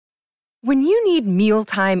When you need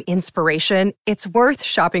mealtime inspiration, it's worth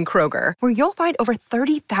shopping Kroger, where you'll find over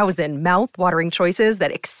 30,000 mouth-watering choices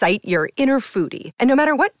that excite your inner foodie. And no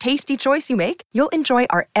matter what tasty choice you make, you'll enjoy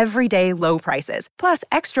our everyday low prices, plus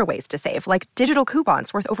extra ways to save, like digital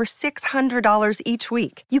coupons worth over $600 each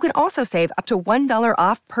week. You can also save up to $1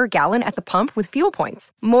 off per gallon at the pump with fuel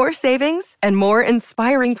points. More savings and more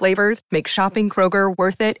inspiring flavors make shopping Kroger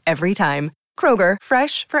worth it every time. Kroger,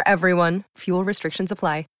 fresh for everyone. Fuel restrictions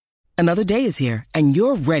apply. Another day is here, and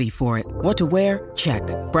you're ready for it. What to wear? Check.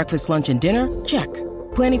 Breakfast, lunch, and dinner? Check.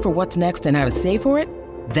 Planning for what's next and how to save for it?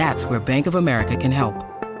 That's where Bank of America can help.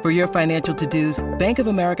 For your financial to-dos, Bank of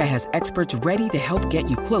America has experts ready to help get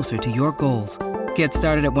you closer to your goals. Get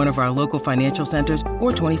started at one of our local financial centers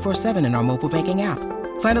or 24/7 in our mobile banking app.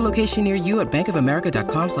 Find a location near you at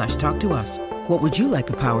bankofamerica.com/talktous. What would you like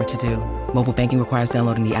the power to do? Mobile banking requires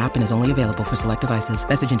downloading the app and is only available for select devices.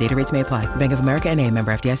 Message and data rates may apply. Bank of America N.A.,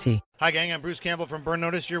 member FDIC. Hi, gang. I'm Bruce Campbell from Burn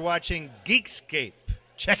Notice. You're watching Geekscape.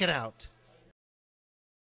 Check it out.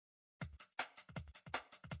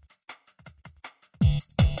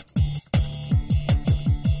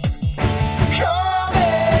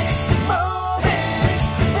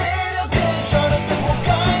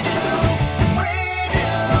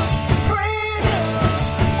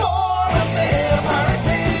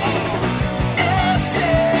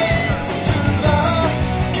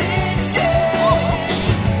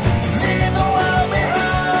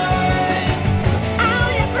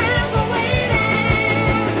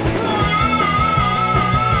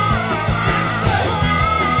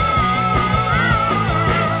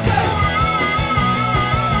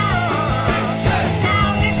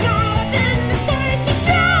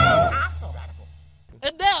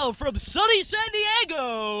 From sunny San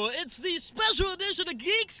Diego, it's the special edition of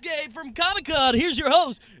Geekscape from Comic-Con. Here's your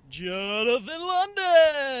host, Jonathan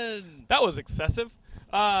London. That was excessive.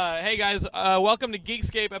 Hey guys, welcome to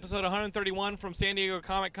Geekscape episode 131 from San Diego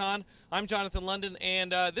Comic-Con. I'm Jonathan London,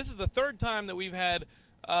 and this is the third time that we've had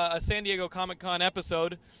a San Diego Comic-Con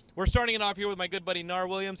episode. We're starting it off here with my good buddy Nar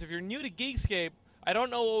Williams. If you're new to Geekscape, I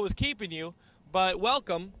don't know what was keeping you, but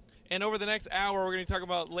welcome. And over the next hour, we're going to talk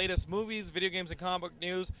about latest movies, video games, and comic book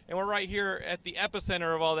news. And we're right here at the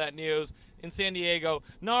epicenter of all that news in San Diego.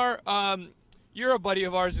 Nar, you're a buddy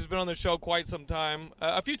of ours who's been on the show quite some time.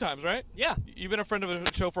 A few times, right? Yeah. You've been a friend of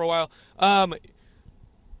the show for a while.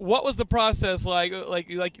 What was the process like?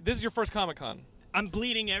 Like this is your first Comic-Con. I'm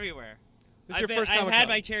bleeding everywhere. This is your first Comic-Con. I've had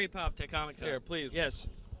my cherry pop to Comic-Con. Here, please. Yes.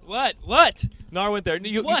 What? Nar went there.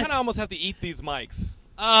 You What? kind of almost have to eat these mics.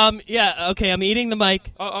 Yeah, okay, I'm eating the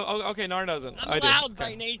mic. Oh, okay, Nar doesn't. I'm loud by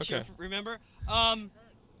Okay. nature, Okay. remember?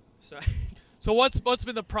 Sorry. So what's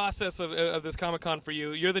been the process of this Comic-Con for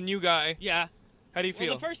you? You're the new guy. Yeah. How do you feel?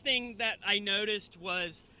 Well, the first thing that I noticed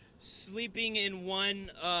was sleeping in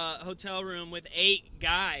one hotel room with 8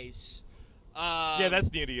 guys. Yeah,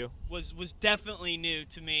 that's new to you. Was definitely new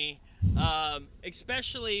to me,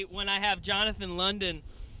 especially when I have Jonathan London.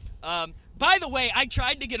 By the way, I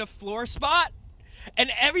tried to get a floor spot,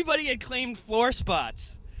 and everybody had claimed floor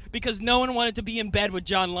spots because no one wanted to be in bed with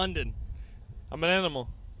John London. I'm an animal.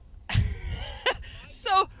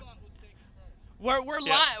 So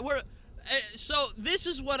so this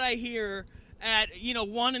is what I hear at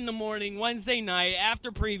 1 in the morning Wednesday night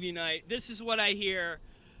after preview night. This is what I hear.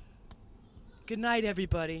 Good night,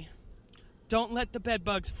 everybody. Don't let the bed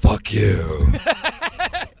bugs fuck you.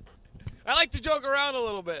 I like to joke around a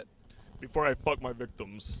little bit before I fuck my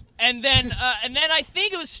victims. And then I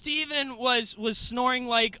think it was Steven was snoring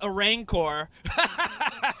like a rancor.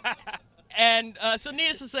 And so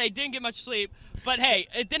needless to say, didn't get much sleep. But hey,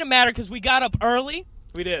 it didn't matter because we got up early.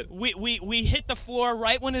 We did. We hit the floor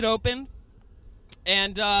right when it opened.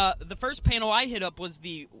 And the first panel I hit up was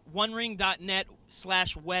the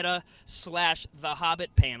OneRing.net/Weta/The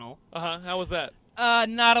Hobbit panel. How was that?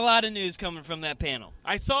 Not a lot of news coming from that panel.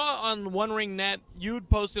 I saw on One Ring Net, you'd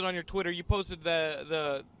posted on your Twitter, you posted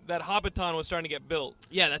that Hobbiton was starting to get built.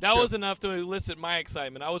 Yeah, that's That true. was enough to elicit my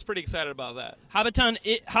excitement. I was pretty excited about that.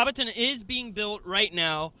 Hobbiton is being built right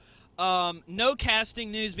now. No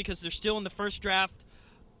casting news because they're still in the first draft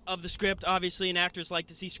of the script, obviously, and actors like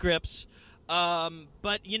to see scripts.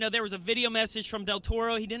 But, there was a video message from Del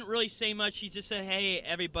Toro. He didn't really say much. He just said, hey,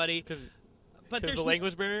 everybody. Because there's the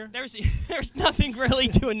language barrier? There's nothing really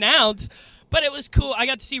to announce. But it was cool. I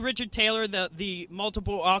got to see Richard Taylor, the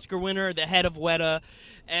multiple Oscar winner, the head of Weta,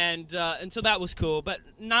 and so that was cool. But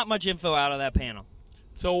not much info out of that panel.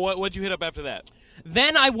 So what'd you hit up after that?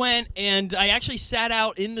 Then I went and I actually sat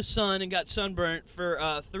out in the sun and got sunburnt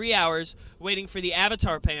for 3 hours waiting for the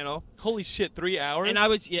Avatar panel. Holy shit, 3 hours? And I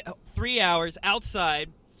was 3 hours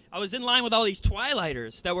outside. I was in line with all these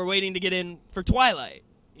Twilighters that were waiting to get in for Twilight.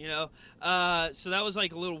 You know, so that was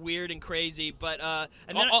like a little weird and crazy. But and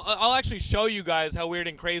then I'll actually show you guys how weird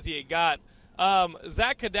and crazy it got.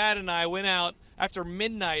 Zach Haddad and I went out after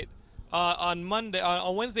midnight on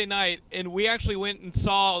Wednesday night, and we actually went and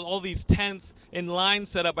saw all these tents in line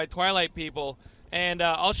set up by Twilight people. And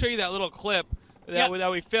I'll show you that little clip that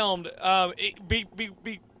we filmed.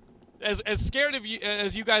 As scared of you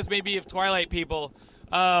as you guys may be of Twilight people,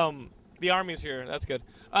 the Army's here. That's good.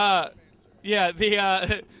 Yeah,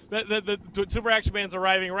 the Super Action Man's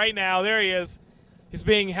arriving right now. There he is. He's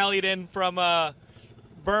being hellied in from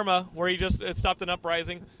Burma, where he just stopped an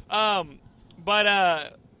uprising. Yeah,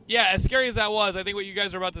 as scary as that was, I think what you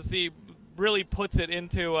guys are about to see really puts it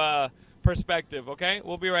into perspective. Okay,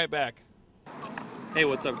 we'll be right back. Hey,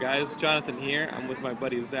 what's up, guys? Jonathan here. I'm with my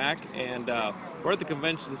buddy Zach, and we're at the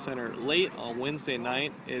convention center late on Wednesday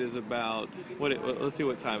night. It is about let's see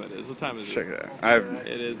what time it is. What time is it? Check it out.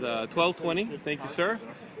 It is 12:20. Thank you, sir.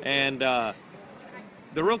 And the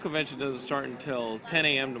real convention doesn't start until 10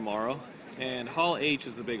 a.m. tomorrow, and Hall H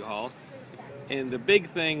is the big hall. And the big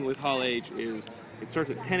thing with Hall H is it starts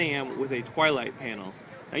at 10 a.m. with a Twilight panel.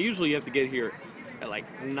 Now, usually you have to get here at like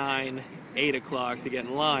 9, 8 o'clock to get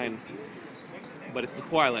in line. But it's the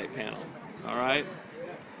Twilight panel, all right?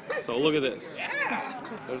 So look at this.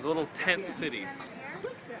 There's a little tent city.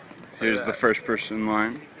 Here's the first person in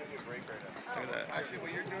line. Look at that.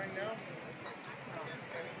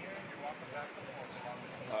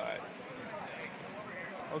 All right.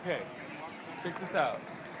 Okay, check this out.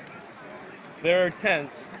 There are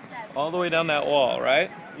tents all the way down that wall,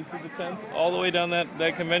 right? You see the tents all the way down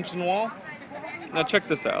that convention wall? Now check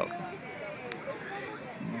this out.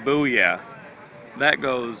 Booyah. That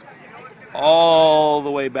goes all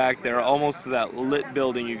the way back there, almost to that lit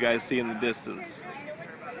building you guys see in the distance.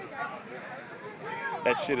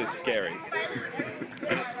 That shit is scary.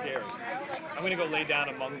 It's scary. I'm gonna go lay down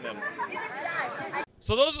among them.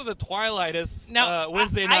 So those are the Twilightists now,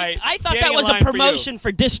 Wednesday night. I thought standing that was in a line for promotion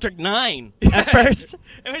for District 9 at first.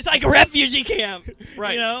 It was like a refugee camp,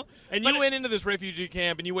 right? You know, and you went into this refugee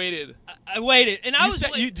camp and you waited. I waited, and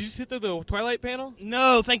did you sit through the Twilight panel?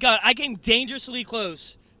 No, thank God. I came dangerously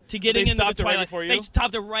close to getting into the Twilight. They stopped it right before you? They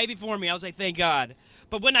stopped it right before me. I was like, thank God.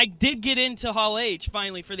 But when I did get into Hall H,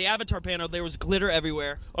 finally, for the Avatar panel, there was glitter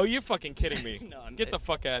everywhere. Oh, you're fucking kidding me. No, Get the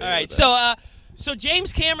fuck out of here. All right, so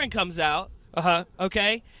James Cameron comes out. Uh-huh.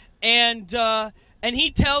 Okay? And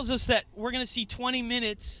he tells us that we're going to see 20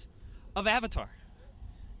 minutes of Avatar.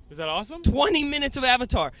 Is that awesome? 20 minutes of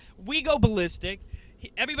Avatar. We go ballistic.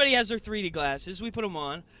 Everybody has their 3D glasses. We put them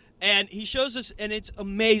on. And he shows us, and it's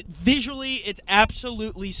amazing. Visually, it's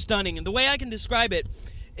absolutely stunning. And the way I can describe it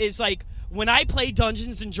is like when I play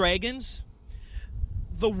Dungeons and Dragons,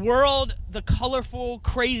 the world, the colorful,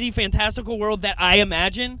 crazy, fantastical world that I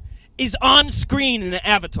imagine is on screen in an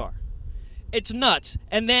Avatar. It's nuts.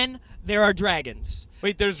 And then there are dragons.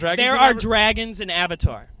 Wait, there's dragons? There are dragons in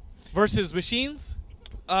Avatar. Versus machines?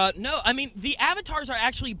 No, I mean the avatars are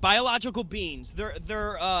actually biological beings.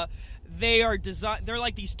 They are designed. They're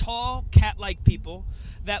like these tall cat-like people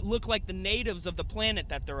that look like the natives of the planet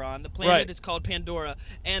that they're on. The planet is called Pandora,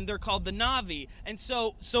 and they're called the Na'vi. And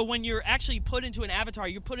so when you're actually put into an avatar,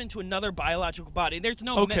 you're put into another biological body. There's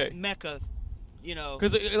no mecha. You know,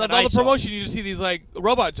 because all the promotion, you just see these like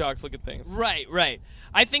robot jocks looking things. Right.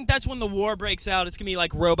 I think that's when the war breaks out. It's gonna be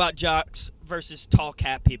like robot jocks versus tall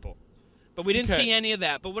cat people. But we didn't see any of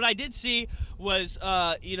that. But what I did see was,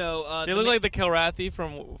 they look like the Kilrathi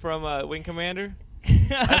from Wing Commander.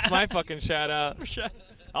 That's my fucking shout out.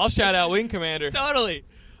 I'll shout out Wing Commander. Totally.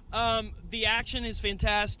 The action is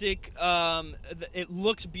fantastic. It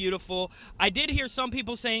looks beautiful. I did hear some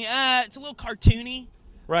people saying, it's a little cartoony.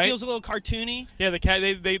 Right. Feels a little cartoony. Yeah, the cat.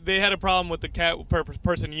 They had a problem with the cat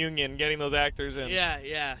person union getting those actors in.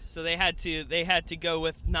 Yeah. So they had to go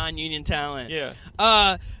with non-union talent. Yeah.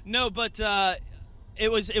 No, but it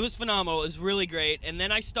was phenomenal. It was really great. And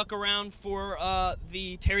then I stuck around for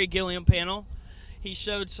the Terry Gilliam panel. He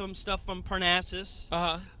showed some stuff from Parnassus,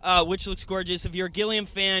 which looks gorgeous. If you're a Gilliam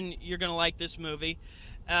fan, you're gonna like this movie.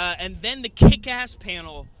 And then the Kick-Ass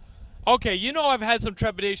panel. Okay, you know I've had some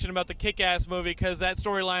trepidation about the Kick-Ass movie because that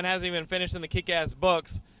storyline hasn't even finished in the Kick-Ass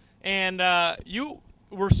books. And you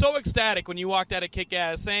were so ecstatic when you walked out of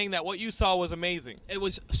Kick-Ass saying that what you saw was amazing. It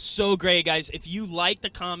was so great, guys. If you like the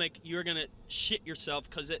comic, you're going to shit yourself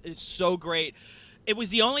because it is so great. It was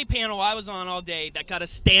the only panel I was on all day that got a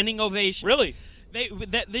standing ovation. Really?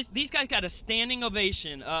 These guys got a standing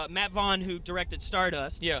ovation. Matt Vaughn, who directed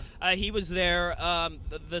Stardust, he was there.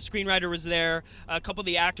 The screenwriter was there. A couple of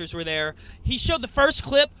the actors were there. He showed the first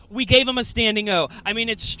clip. We gave him a standing O. I mean,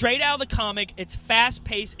 it's straight out of the comic. It's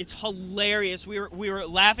fast-paced. It's hilarious. We were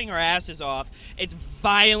laughing our asses off. It's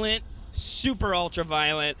violent. Super ultra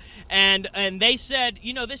violent, and they said,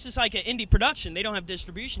 this is like an indie production. They don't have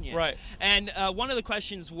distribution yet. Right. And one of the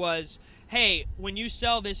questions was, hey, when you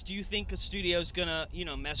sell this, do you think a studio's gonna,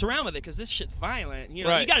 mess around with it? Because this shit's violent. You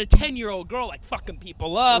got a 10-year-old girl like fucking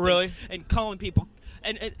people up, really, and calling people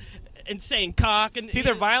and saying cock, and it's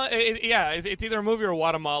either violent. It's either a movie or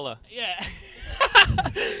Guatemala. Yeah.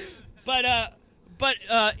 But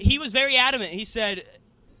he was very adamant. He said,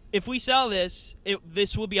 if we sell this,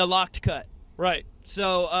 this will be a locked cut. Right.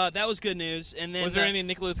 So that was good news. And then was there any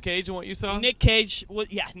Nicolas Cage in what you saw? Nick Cage,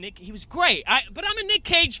 Nick, he was great. But I'm a Nick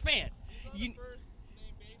Cage fan.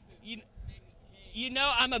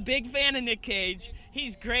 I'm a big fan of Nick Cage.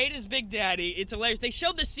 He's great as Big Daddy. It's hilarious. They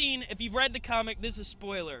showed the scene. If you've read the comic, this is a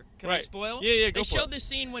spoiler. Can I spoil? Yeah, go They for it. showed the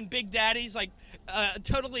scene when Big Daddy's like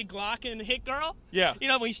totally glocking Hit Girl. Yeah.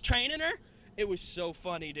 When he's training her. It was so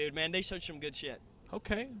funny, dude. Man, they showed some good shit.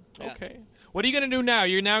 Okay. Yeah. Okay. What are you gonna do now?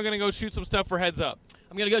 You're now gonna go shoot some stuff for Heads Up.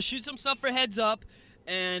 I'm gonna go shoot some stuff for Heads Up,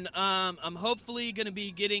 and I'm hopefully gonna be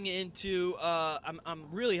getting into. I'm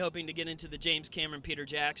really hoping to get into the James Cameron, Peter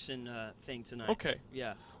Jackson thing tonight. Okay.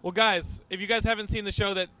 Yeah. Well, guys, if you guys haven't seen the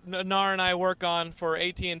show that Nar and I work on for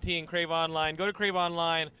AT&T and Crave Online, go to Crave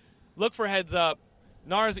Online, look for Heads Up.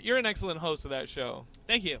 Nar, you're an excellent host of that show.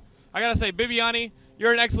 Thank you. I gotta say, Bibiani,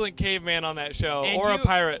 you're an excellent caveman on that show, or a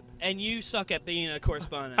pirate. And you suck at being a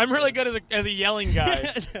correspondent. I'm really good as a yelling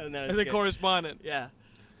guy, no, as a correspondent. Yeah.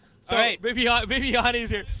 So, all right, Bibiani's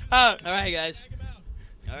here. All right, guys.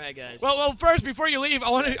 All right, guys. Well, first, before you leave, I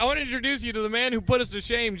want to introduce you to the man who put us to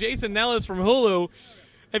shame, Jason Nellis from Hulu.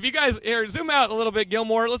 If you guys here, zoom out a little bit,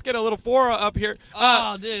 Gilmore. Let's get a little fora up here.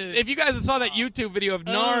 Oh, dude. If you guys saw that YouTube video of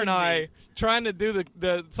Nar and I trying to do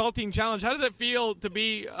the saltine challenge, how does it feel to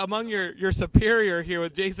be among your superior here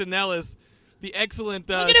with Jason Nellis, the excellent?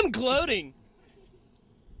 Look at him gloating.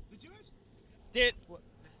 Did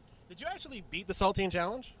you actually beat the saltine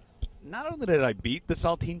challenge? Not only did I beat the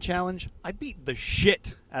saltine challenge, I beat the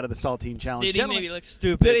shit out of the saltine challenge. Did he maybe look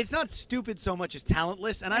stupid? It's not stupid so much as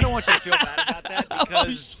talentless, and I don't want you to feel bad about that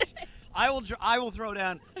because I will throw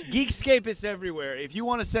down Geekscapists everywhere. If you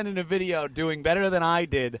want to send in a video doing better than I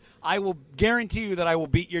did, I will guarantee you that I will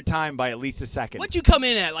beat your time by at least a second. What'd you come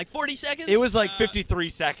in at? Like 40 seconds? It was like 53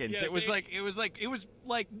 seconds. Yeah, it was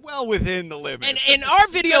like well within the limit. And in our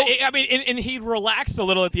video, and he relaxed a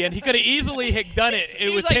little at the end. He could have easily done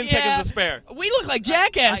it with 10 seconds to spare. We look like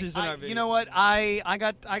jackasses in our video. You know what? I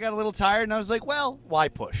got a little tired, and I was like, well, why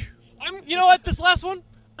push? You know what? This last one,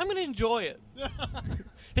 I'm gonna enjoy it.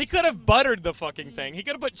 He could have buttered the fucking thing. He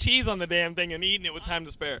could have put cheese on the damn thing and eaten it with time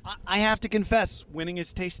to spare. I have to confess, winning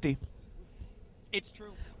is tasty. It's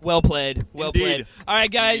true. Well played. Well Indeed. played. All right,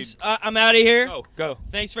 guys, I'm out of here. Go.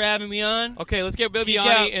 Thanks for having me on. Okay, let's get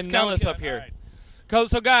Bibiani and Nellis up here.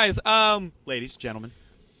 So, guys, ladies, gentlemen,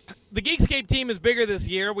 the Geekscape team is bigger this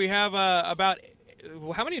year. We have about.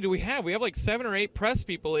 How many do we have? We have like 7 or 8 press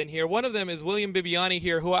people in here. One of them is William Bibiani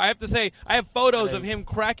here, who I have to say, I have photos of him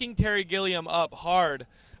cracking Terry Gilliam up hard,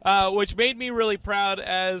 which made me really proud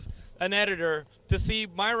as an editor to see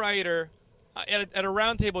my writer at a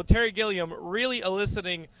round table with Terry Gilliam really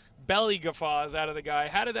eliciting belly guffaws out of the guy.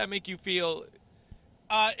 How did that make you feel?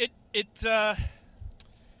 It felt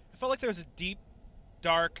like there was a deep,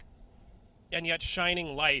 dark, and yet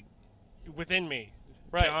shining light within me,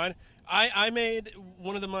 Right. John. I made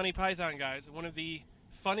one of the Monty Python guys, one of the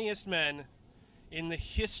funniest men in the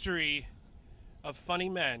history of funny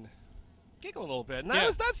men, giggle a little bit. And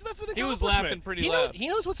that's an accomplishment. He was laughing pretty loud. He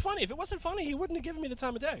knows what's funny. If it wasn't funny, he wouldn't have given me the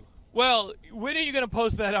time of day. Well, when are you going to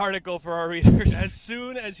post that article for our readers? As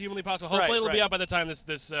soon as humanly possible. Hopefully it'll be out by the time this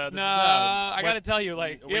is out. I got to tell you,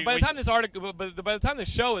 by the time this article, by the time the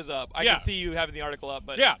show is up, I can see you having the article up.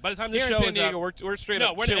 But yeah, by the time the here show in San is Diego, up, we're straight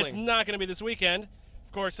up No, chilling. it's not going to be this weekend.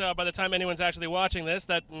 Of course, by the time anyone's actually watching this,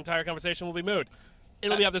 that entire conversation will be moot.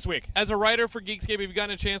 It'll be up this week. As a writer for Geekscape, have you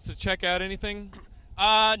gotten a chance to check out anything?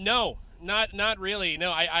 No, not really.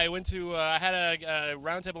 No, I went to I had a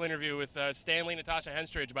roundtable interview with Stan Lee and Natasha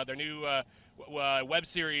Henstridge about their new web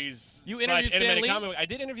series. You interviewed Stan Lee? Comic. I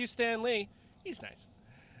did interview Stan Lee. He's nice.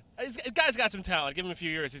 The guy's got some talent. Give him a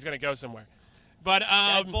few years, he's going to go somewhere. But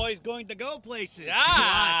that boy's going to go places.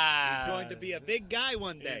 Ah, he's going to be a big guy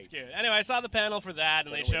one day. It's good. Anyway, I saw the panel for that,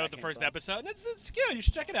 and they showed the first episode, and it's good. You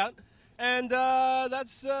should check it out. And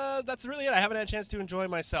that's really it. I haven't had a chance to enjoy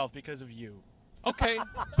myself because of you. Okay.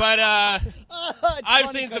 But I've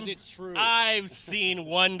funny seen 'cause some. it's true. I've seen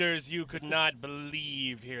wonders you could not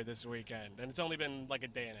believe here this weekend, and it's only been like a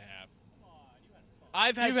day and a half.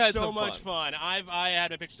 I've You've had so some much fun. I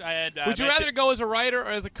had a picture. I had. Would you rather go as a writer or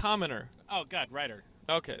as a commoner? Oh God, writer.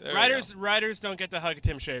 Okay. There we go. Writers don't get to hug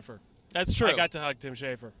Tim Schafer. That's true. I got to hug Tim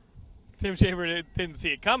Schafer. Tim Schafer didn't see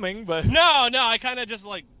it coming, but No, I kind of just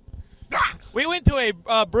like. we went to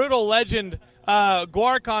a Brutal Legend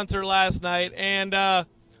Guar concert last night, and I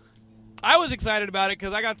was excited about it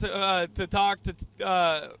because I got to talk to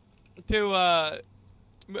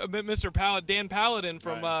Mr. Dan Paladin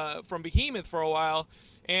from Behemoth for a while,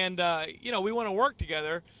 and we want to work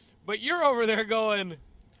together. But you're over there going,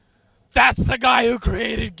 "That's the guy who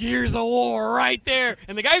created Gears of War right there,"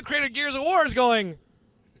 and the guy who created Gears of War is going.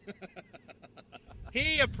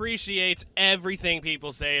 He appreciates everything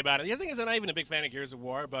people say about it. The thing is, I'm not even a big fan of Gears of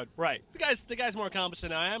War, but Right. the guy's more accomplished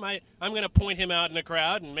than I am. I'm going to point him out in the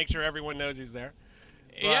crowd and make sure everyone knows he's there.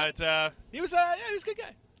 Yeah. But he was a good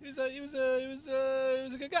guy. He was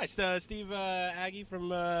a good guy. Steve Aggie from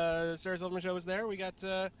Sarah Silverman Show was there. We got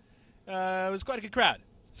it was quite a good crowd.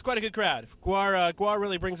 It's quite a good crowd. Guar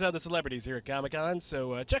really brings out the celebrities here at Comic-Con,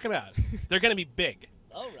 so check them out. They're going to be big.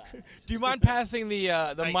 All right. Do you mind passing the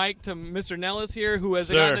mic to Mr. Nellis here, who has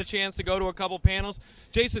Sir. gotten a chance to go to a couple panels?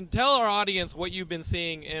 Jason, tell our audience what you've been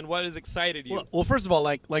seeing and what has excited you. Well, first of all,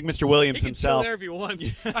 like Mr. Williams he can chill himself, there if he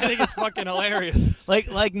wants. I think it's fucking hilarious.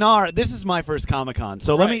 like Nar, this is my first Comic-Con,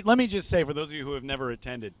 so Right. let me just say, for those of you who have never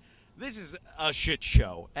attended, this is a shit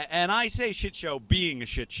show, and I say shit show being a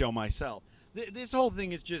shit show myself. This whole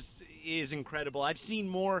thing is incredible. I've seen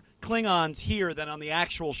more Klingons here than on the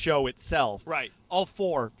actual show itself. Right. All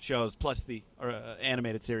 4 shows plus the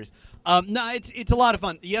animated series. No, it's a lot of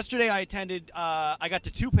fun. Yesterday I attended. I got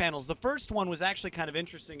to 2 panels. The first one was actually kind of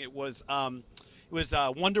interesting. It was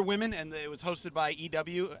Wonder Women, and it was hosted by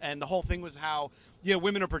EW. And the whole thing was how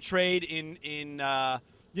women are portrayed in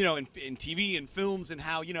TV and films, and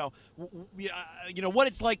how what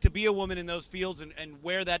it's like to be a woman in those fields, and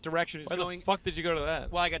where that direction is Why going. the fuck did you go to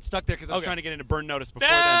that? Well, I got stuck there because I was Okay. trying to get into Burn Notice before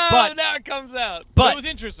No, then. But now it comes out. but it was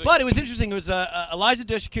interesting. But it was interesting. It was Eliza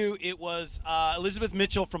Dushku. It was Elizabeth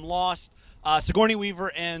Mitchell from Lost, Sigourney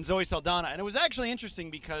Weaver, and Zoe Saldana. And it was actually interesting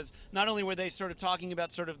because not only were they sort of talking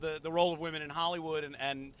about sort of the role of women in Hollywood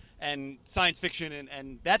and science fiction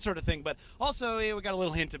and that sort of thing, but also we got a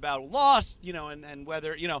little hint about Lost, and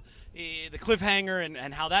whether, the cliffhanger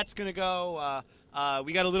and how that's going to go.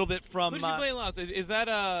 We got a little bit from... Who did she play in Lost? Is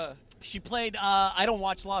that She played... I don't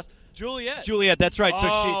watch Lost. Juliet? Juliet, that's right. So she...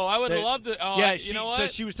 I would have loved it. Oh, yeah, you know what? So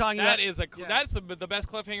she was talking That about... is that's the best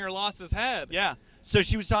cliffhanger Lost has had. Yeah. So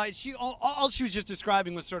she was talking. All she was just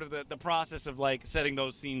describing was sort of the process of like setting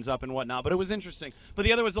those scenes up and whatnot. But it was interesting. But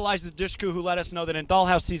the other was Eliza Dushku, who let us know that in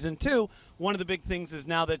Dollhouse season 2, one of the big things is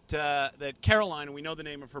now that that Caroline, and we know the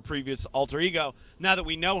name of her previous alter ego. Now that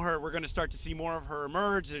we know her, we're going to start to see more of her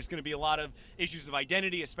emerge. There's going to be a lot of issues of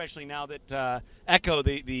identity, especially now that Echo,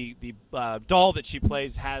 the doll that she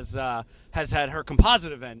plays, has had her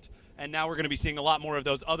composite event. And now we're going to be seeing a lot more of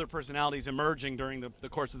those other personalities emerging during the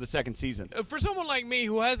course of the second season. For someone like me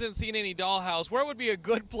who hasn't seen any Dollhouse, where would be a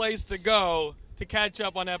good place to go to catch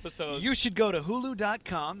up on episodes? You should go to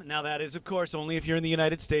Hulu.com. Now, that is, of course, only if you're in the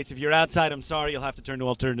United States. If you're outside, I'm sorry, you'll have to turn to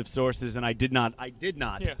alternative sources, and I did not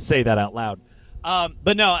Yeah. say that out loud.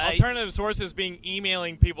 But no, alternative sources being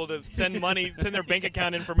emailing people to send money, send their bank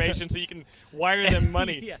account information so you can wire them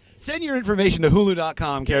money. Yeah. Send your information to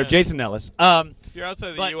Hulu.com, care of Jason Ellis. You're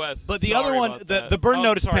outside the U.S. But the Sorry other one, about that. the Burn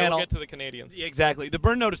Notice sorry, panel. We'll get to the Canadians. Yeah, exactly. The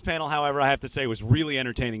Burn Notice panel, however, I have to say, was really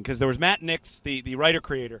entertaining because there was Matt Nix, the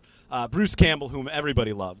writer-creator, Bruce Campbell, whom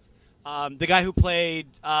everybody loves. The guy who played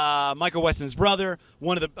Michael Weston's brother,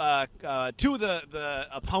 one of the 2 of the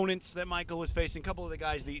opponents that Michael was facing, a couple of the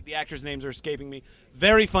guys, the actors' names are escaping me.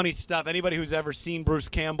 Very funny stuff. Anybody who's ever seen Bruce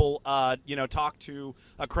Campbell, talk to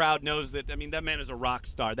a crowd knows that. I mean, that man is a rock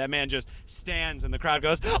star. That man just stands and the crowd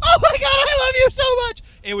goes, "Oh my God, I love you so much!"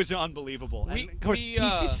 It was unbelievable. And of course,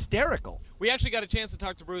 he's hysterical. We actually got a chance to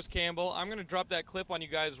talk to Bruce Campbell. I'm going to drop that clip on you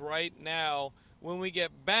guys right now. When we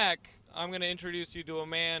get back, I'm going to introduce you to a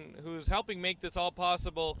man who's helping make this all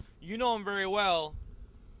possible. You know him very well,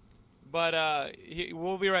 but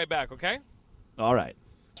we'll be right back, okay? All right.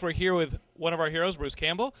 We're here with one of our heroes, Bruce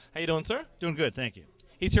Campbell. How you doing, sir? Doing good, thank you.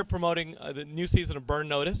 He's here promoting the new season of Burn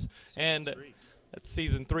Notice. That's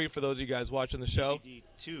season 3 for those of you guys watching the show. DVD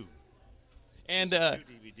 2. And season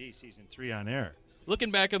 2 DVD, season 3 on air.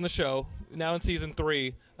 Looking back on the show, now in season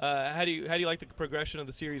 3, how do you like the progression of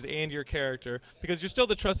the series and your character? Because you're still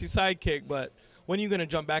the trusty sidekick, but when are you going to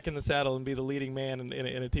jump back in the saddle and be the leading man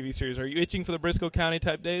in a TV series? Are you itching for the Briscoe County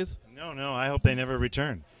type days? No. I hope they never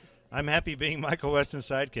return. I'm happy being Michael Weston's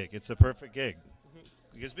sidekick. It's a perfect gig.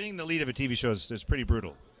 Because being the lead of a TV show is pretty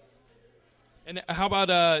brutal. And how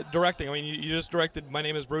about directing? I mean, you just directed My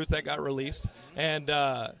Name is Bruce. That got released. And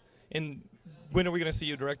when are we going to see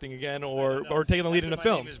you directing again or taking the lead in a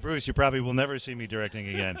film? My Name is Bruce. You probably will never see me directing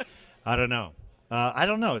again. I don't know. I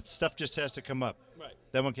don't know. Stuff just has to come up. Right.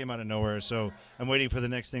 That one came out of nowhere, so I'm waiting for the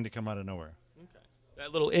next thing to come out of nowhere. Okay.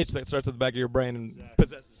 That little itch that starts at the back of your brain and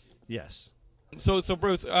possesses you. Yes. So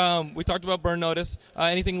Bruce, we talked about Burn Notice.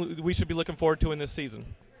 Anything we should be looking forward to in this season?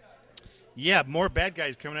 Yeah, more bad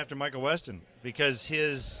guys coming after Michael Weston because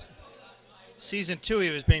his season 2 he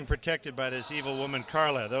was being protected by this evil woman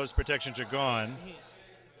Carla. Those protections are gone,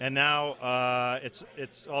 and now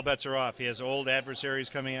it's all bets are off. He has old adversaries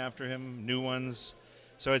coming after him, new ones,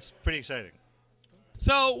 so it's pretty exciting.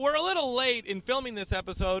 So we're a little late in filming this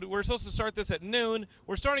episode. We're supposed to start this at noon.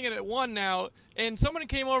 We're starting it at 1 now, and someone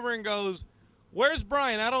came over and goes, "Where's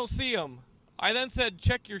Brian? I don't see him." I then said,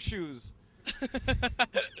 "Check your shoes."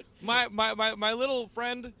 my little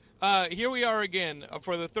friend, here we are again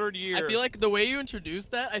for the 3rd year. I feel like the way you introduced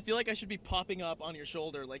that, I feel like I should be popping up on your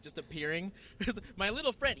shoulder, like just appearing. My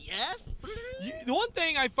little friend, yes? The one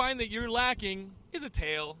thing I find that you're lacking is a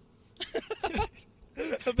tail.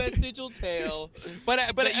 A vestigial tail. But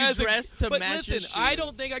you dress to match listen, your shoes. I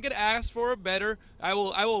don't think I could ask for a better. I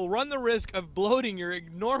will run the risk of bloating your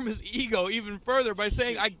enormous ego even further by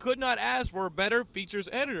saying I could not ask for a better features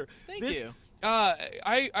editor. Thank you.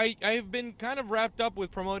 I've been kind of wrapped up with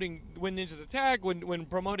promoting When Ninjas Attack, when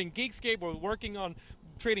promoting Geekscape, or working on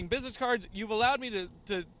trading business cards. You've allowed me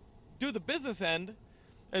to do the business end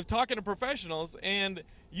of talking to professionals, and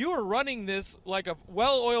you are running this like a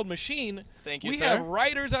well-oiled machine. Thank you, we sir. have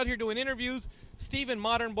writers out here doing interviews. Steven,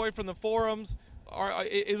 Modern Boy from the forums,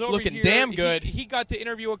 is over looking here. damn good. He got to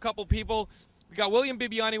interview a couple people. We got William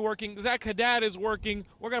Bibiani working. Zach Haddad is working.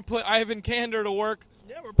 We're going to put Ivan Kander to work.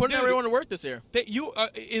 Yeah, we're putting everyone to work this year.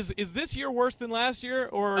 Is this year worse than last year,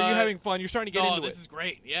 or are you having fun? You're starting to get into it. No, this is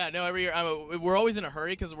great. Yeah, no, every year we're always in a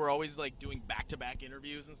hurry because we're always like doing back-to-back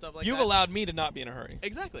interviews and stuff like that. You've allowed me to not be in a hurry.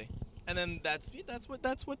 Exactly. And then that's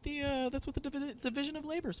what the division of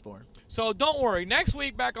labor's for. So don't worry. Next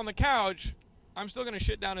week, back on the couch, I'm still gonna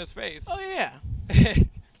shit down his face. Oh yeah.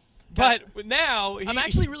 But now I'm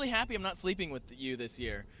actually really happy I'm not sleeping with you this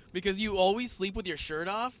year because you always sleep with your shirt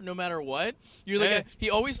off no matter what. You're like he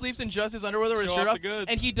always sleeps in just his underwear with his shirt off,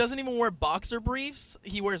 and he doesn't even wear boxer briefs.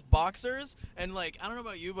 He wears boxers, and like I don't know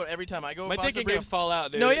about you, but every time I go with my boxer dick briefs, fall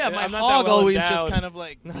out, dude. No, yeah, my I'm not hog that well always endowed. just kind of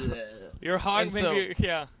like. Your hog, and maybe,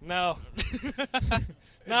 yeah, no,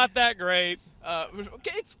 not that great.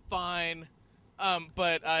 Okay, it's fine,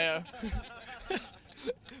 but I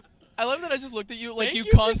love that I just looked at you like Thank you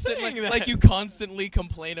you for constantly saying that. like you constantly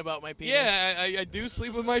complain about my penis. Yeah, I do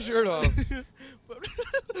sleep with my shirt off.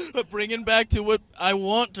 But bringing back to what I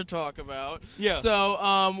want to talk about. Yeah.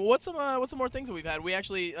 So, what's some more things that we've had? We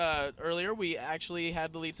actually earlier we actually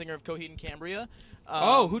had the lead singer of Coheed and Cambria.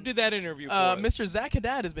 Who did that interview for us? Mr. Zach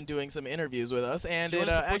Haddad has been doing some interviews with us, and it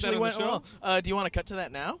actually went well. Do you want to cut to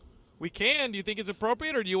that now? We can. Do you think it's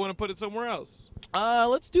appropriate, or do you want to put it somewhere else?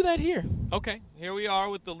 Let's do that here. Okay. Here we are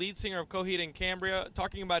with the lead singer of Coheed and Cambria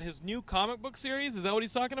talking about his new comic book series. Is that what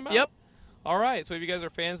he's talking about? Yep. All right. So if you guys are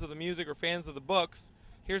fans of the music or fans of the books,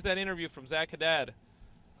 here's that interview from Zach Haddad.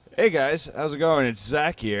 Hey, guys. How's it going? It's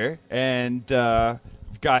Zach here, and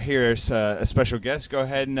we've got here a special guest. Go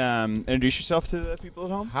ahead and introduce yourself to the people at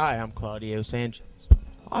home. Hi, I'm Claudio Sanchez.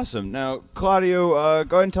 Awesome. Now, Claudio,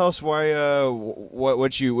 go ahead and tell us why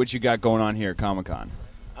what you got going on here at Comic-Con.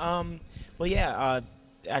 Well, yeah.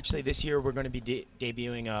 Actually, this year we're going to be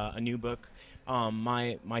debuting a new book.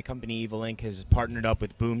 My company, Evil Inc., has partnered up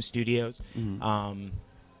with Boom Studios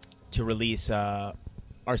to release our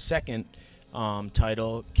second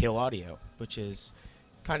title, Kill Audio, which is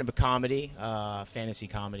kind of a comedy, fantasy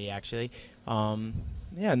comedy, actually. Yeah,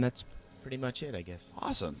 and that's pretty much it, I guess.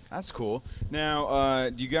 Awesome. That's cool. Now,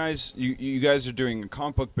 do you guys are doing a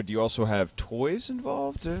comic book, but do you also have toys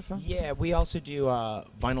involved? Yeah, we also do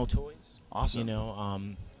vinyl toys. Awesome. You know,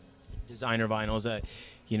 designer vinyls.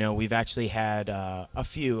 You know, we've actually had a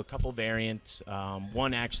couple variants.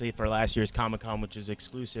 One actually for last year's Comic-Con, which is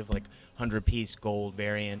exclusive, like 100-piece gold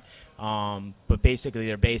variant. But basically,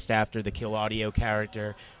 they're based after the Kill Audio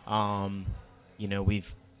character. You know,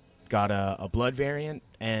 we've got a blood variant,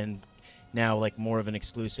 and now like more of an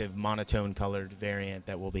exclusive monotone colored variant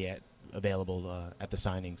that will be available at the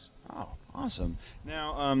signings. Oh, awesome.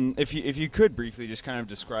 Now, if you could briefly just kind of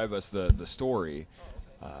describe us the story.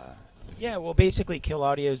 Yeah, well, basically, Kill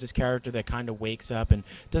Audio is this character that kind of wakes up and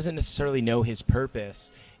doesn't necessarily know his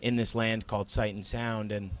purpose in this land called Sight and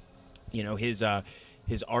Sound, and you know his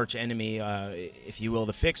arch enemy, if you will,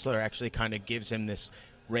 the Fixler, actually kind of gives him this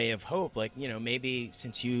ray of hope. Like, you know, maybe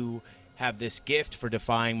since you have this gift for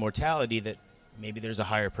defying mortality, that maybe there's a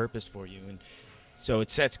higher purpose for you. And so it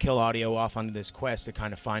sets Kill Audio off onto this quest to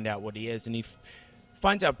kind of find out what he is, and he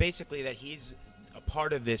finds out basically that he's a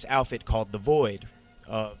part of this outfit called the Void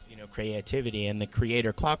of, you know, creativity, and the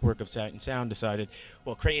creator Clockwork of Sight and Sound decided,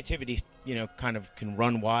 well, creativity, you know, kind of can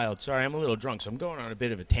run wild. Sorry, I'm a little drunk, so I'm going on a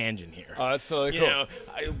bit of a tangent here. Oh, that's totally you cool. know,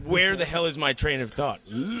 where the hell is my train of thought?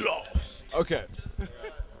 Lost. Okay.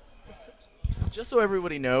 Just so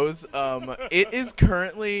everybody knows, it is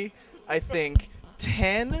currently, I think,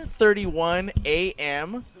 10:31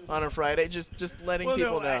 a.m. on a Friday. Just letting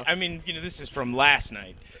people know. I mean, you know, this is from last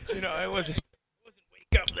night. You know, I wasn't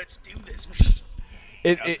wake up, let's do this.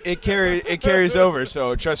 It carries over,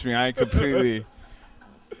 so trust me, I completely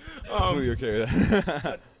okay with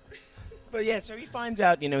that. But yeah, so he finds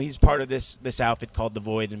out, you know, he's part of this outfit called the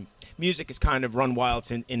Void, and music has kind of run wild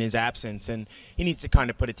in his absence, and he needs to kind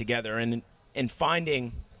of put it together. And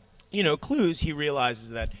finding, you know, clues, he realizes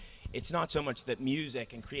that it's not so much that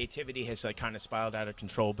music and creativity has like kind of spiraled out of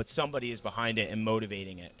control, but somebody is behind it and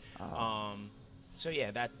motivating it. So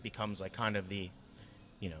yeah, that becomes like kind of the,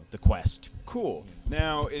 you know, the quest. Cool.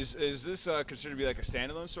 Now, is this considered to be like a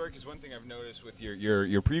standalone story? Because one thing I've noticed with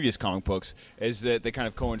your previous comic books is that they kind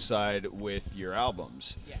of coincide with your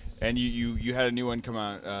albums. Yes. And you had a new one come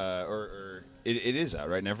out, or it is out,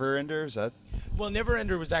 right? Neverender, is that? Well,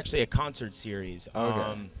 Neverender was actually a concert series.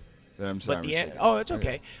 Okay. I'm sorry. It's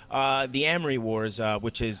okay. The Amory Wars,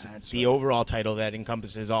 which is the overall title that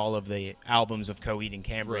encompasses all of the albums of Coheed and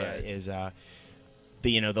Cambria, is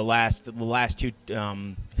the last two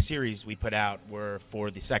series we put out were for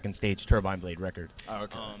the Second Stage Turbine Blade record. Oh,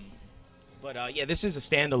 okay. But this is a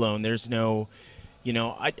standalone. There's no, you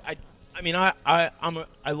know, I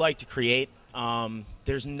like to create.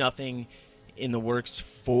 There's nothing in the works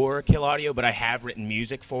for Kill Audio, but I have written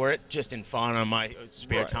music for it just in fun on my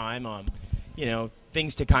spare time. You know,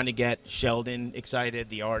 things to kind of get Sheldon excited,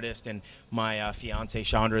 the artist, and my fiance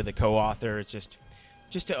Chandra, the co-author. It's just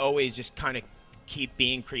to always just kind of keep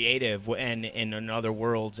being creative and in other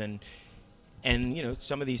worlds, and you know,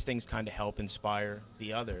 some of these things kind of help inspire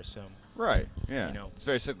the others. So right, yeah, you know, it's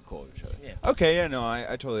very cyclical of each other. Yeah. Okay, yeah, no, I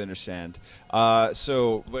totally understand. But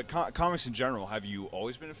comics in general, have you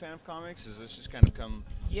always been a fan of comics? Has this just kind of come?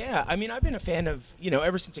 Yeah, I mean, I've been a fan of, you know,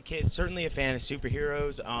 ever since a kid. Certainly a fan of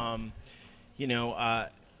superheroes. You know, I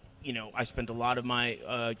spent a lot of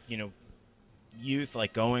my youth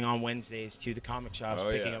like going on Wednesdays to the comic shops,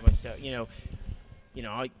 picking up my stuff. You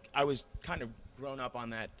know, I was kind of grown up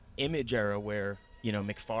on that Image era where, you know,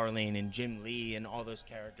 McFarlane and Jim Lee and all those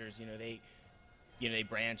characters, they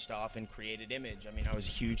branched off and created Image. I mean, I was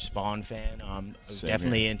a huge Spawn fan. I was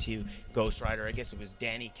definitely into Ghost Rider. I guess it was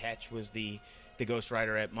Danny Ketch was the Ghost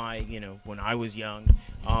Rider at my, you know, when I was young.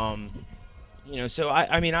 You know, so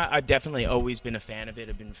I've definitely always been a fan of it.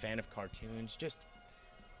 I've been a fan of cartoons, just,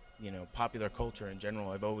 you know, popular culture in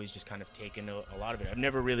general. I've always just kind of taken a lot of it. I've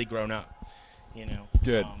never really grown up, you know.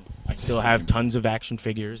 Good. I still have tons of action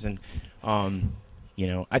figures, and you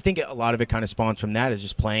know, I think a lot of it kind of spawns from that, is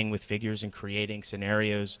just playing with figures and creating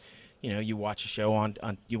scenarios. You know, you watch a show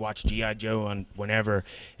you watch G.I. Joe on whenever,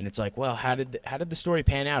 and it's like, well, how did the story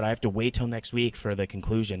pan out? I have to wait till next week for the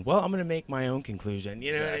conclusion. Well, I'm going to make my own conclusion.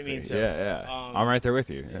 You know what I mean? So, yeah. I'm right there with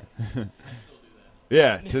you. Yeah. I still do that.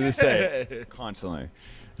 Yeah, to this day, constantly.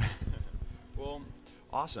 Well,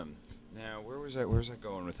 awesome. Now, where was I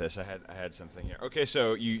going with this? I had something here. Okay,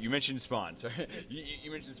 so you mentioned Spawn. Sorry,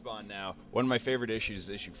 you mentioned Spawn. Now, one of my favorite issues is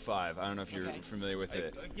issue 5. I don't know if you're familiar with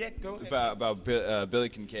it. Yeah, go ahead. About Billy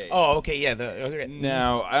Kincaid. Oh, okay, yeah.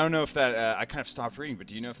 Now, I don't know if that I kind of stopped reading, but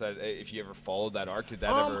do you know if you ever followed that arc? Did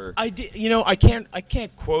that ever? I did. You know, I can't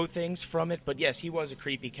quote things from it, but yes, he was a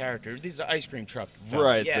creepy character. This is an ice cream truck film.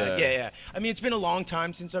 Right. Yeah. I mean, it's been a long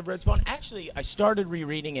time since I've read Spawn. Actually, I started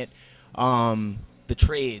rereading it. The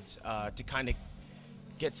trades to kind of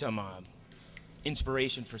get some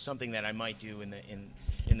inspiration for something that I might do in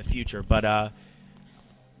the future, but I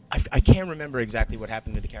can't remember exactly what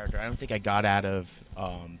happened with the character. I don't think I got out of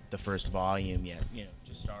the first volume yet. You know,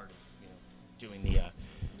 just started, you know, doing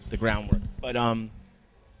the groundwork. But I've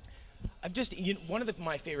just one of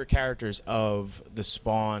my favorite characters of the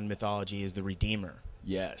Spawn mythology is the Redeemer.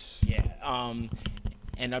 Yes. Yeah.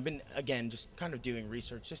 And I've been, again, just kind of doing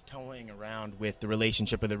research, just toying around with the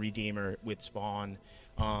relationship of the Redeemer with Spawn.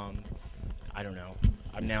 I don't know.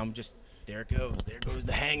 I'm just there it goes. There goes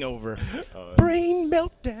the hangover. Brain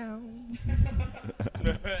meltdown.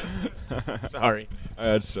 Sorry.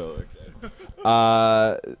 That's so okay.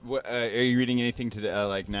 Are you reading anything today,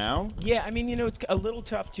 like now? Yeah, I mean, it's a little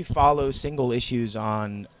tough to follow single issues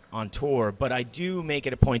on tour, but I do make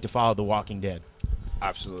it a point to follow The Walking Dead.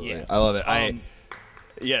 Absolutely. Yeah. I love it.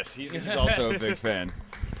 Yes, he's also a big fan.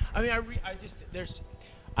 I mean,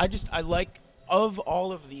 I like, of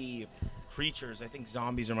all of the creatures, I think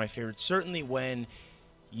zombies are my favorite. Certainly when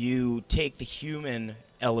you take the human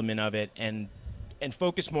element of it and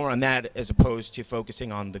focus more on that as opposed to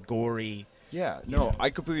focusing on the gory. Yeah, no, I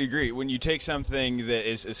completely agree. When you take something that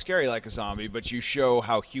is scary like a zombie, but you show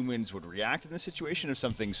how humans would react in the situation of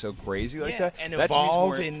something so crazy like that, and that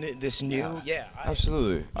evolve in this new.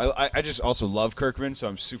 Absolutely. I just also love Kirkman, so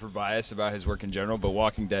I'm super biased about his work in general. But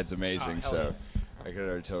Walking Dead's amazing, so I could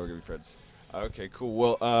already tell we're gonna be friends. Okay,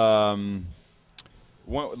 cool.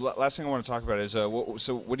 Well, last thing I want to talk about is so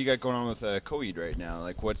what do you got going on with Coheed right now?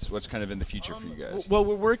 Like, what's kind of in the future for you guys? Well,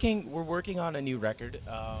 we're working on a new record.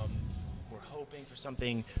 Hoping for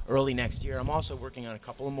something early next year. I'm also working on a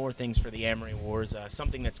couple of more things for the Amory Wars,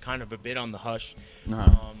 something that's kind of a bit on the hush.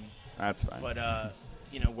 That's fine. But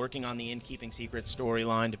working on the Innkeeping Secrets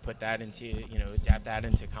storyline to put that into, adapt that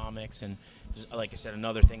into comics, and like I said,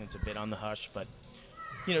 another thing that's a bit on the hush. But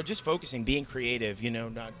just focusing, being creative.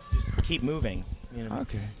 Not just keep moving.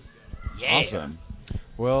 Okay. Yeah. Awesome.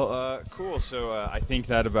 Well, cool. So I think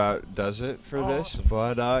that about does it for this. Awesome.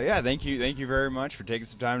 But yeah, thank you very much for taking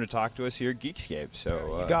some time to talk to us here at Geekscape.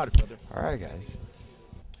 So you got it, brother. All right, guys.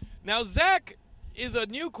 Now Zach is a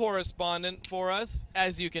new correspondent for us,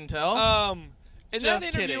 as you can tell. And that Just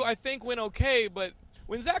interview kidding. I think went okay, but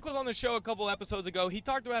when Zach was on the show a couple episodes ago, he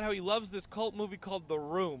talked about how he loves this cult movie called The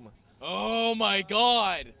Room. Oh my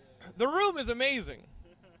God! The Room is amazing.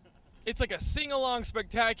 It's like a sing-along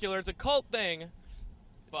spectacular. It's a cult thing.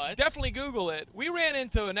 But definitely Google it. We ran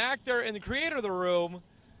into an actor and the creator of The Room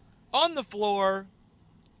on the floor.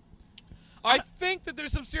 I think that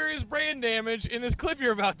there's some serious brain damage in this clip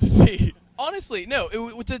you're about to see. Honestly, no.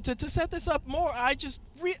 To set this up more, I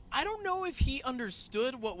don't know if he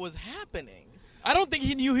understood what was happening. I don't think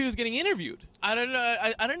he knew he was getting interviewed. I don't know.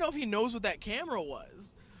 I don't know if he knows what that camera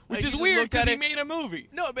was. Which Like, is he just weird looked at because he it- made a movie.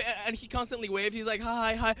 No, and he constantly waved. He's like,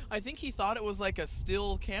 hi, hi. I think he thought it was like a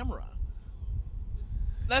still camera.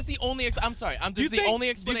 That's the only. I'm sorry. Do you the only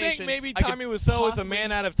Do explanation. you think maybe I could Tommy Wiseau is a possibly-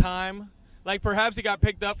 man out of time? Like perhaps he got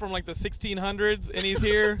picked up from like the 1600s and he's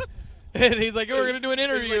here. And he's like, oh, we're going to do an It's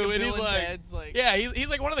like interview. a and he's Bill and like, Ted's, like- yeah, he's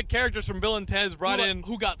like one of the characters from Bill and Ted's brought in.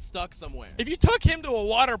 who got stuck somewhere. If you took him to a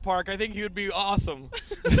water park, I think he would be awesome.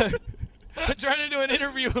 Trying to do an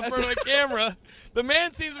interview in front of a camera, the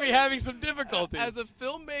man seems to be having some difficulties. As a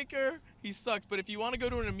filmmaker, he sucks. But if you want to go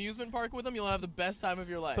to an amusement park with him, you'll have the best time of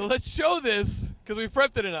your life. So let's show this because we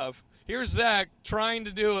prepped it enough. Here's Zach trying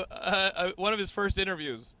to do one of his first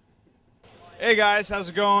interviews. Hey guys, how's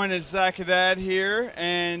it going? It's Zach Haddad here,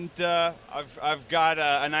 and I've got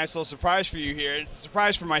a nice little surprise for you here. It's a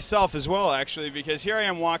surprise for myself as well, actually, because here I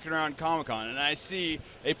am walking around Comic-Con, and I see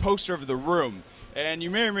a poster of The Room. And you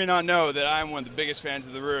may or may not know that I'm one of the biggest fans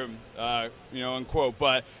of The Room, unquote.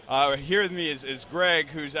 But here with me is Greg,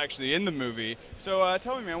 who's actually in the movie. So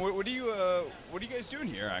tell me, man, what are you guys doing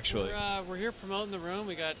here, actually? We're here promoting The Room.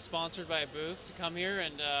 We got sponsored by a booth to come here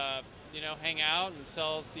and hang out and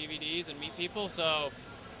sell DVDs and meet people. So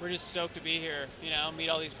we're just stoked to be here. Meet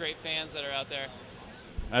all these great fans that are out there.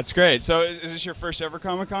 That's great. So is this your first ever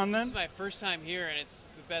Comic-Con then? This is my first time here, and it's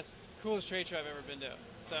the coolest trade show I've ever been to.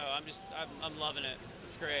 So I'm loving it.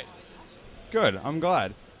 It's great. Good. I'm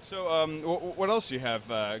glad. So what else do you have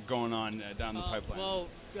going on down the pipeline? Well,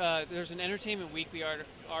 there's an Entertainment Weekly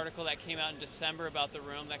article that came out in December about The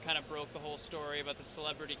Room that kind of broke the whole story about the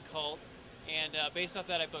celebrity cult. And based off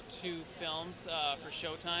that, I booked 2 films for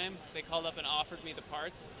Showtime. They called up and offered me the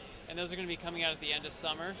parts. And those are going to be coming out at the end of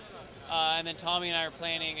summer. And then Tommy and I are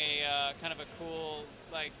planning a kind of a cool,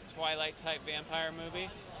 like, Twilight-type vampire movie.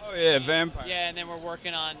 Oh, yeah, vampire. Yeah, and then we're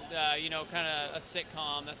working on, kind of a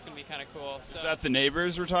sitcom. That's going to be kind of cool. So, Is that The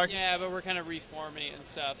Neighbors we're talking? Yeah, but we're kind of reforming it and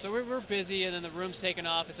stuff. So we're busy, and then The Room's taken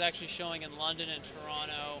off. It's actually showing in London and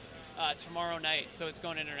Toronto tomorrow night, so it's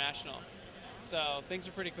going international. So things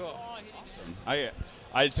are pretty cool. Awesome.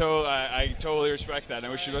 I totally respect that. I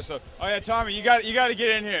wish you best of. Oh yeah, Tommy, you got to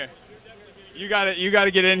get in here. You got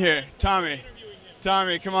to get in here, Tommy.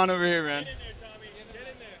 Tommy, come on over here, man.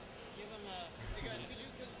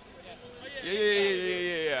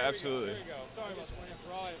 Yeah, absolutely. There you go. Sorry about the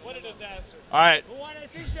what a disaster. All right. Who wanted a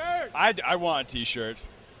T-shirt? I want a T-shirt.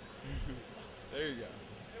 There you go.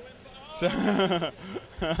 So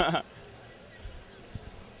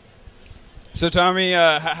So Tommy,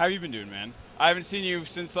 how have you been doing, man? I haven't seen you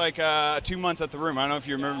since like 2 months at the room. I don't know if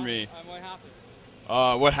you remember me. What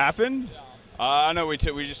happened? What happened? No, we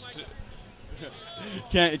just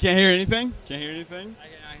can't hear anything. Can't hear anything. I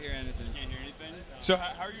cannot hear anything. Can't hear anything. So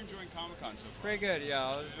how are you enjoying Comic-Con so far? Pretty good, yeah.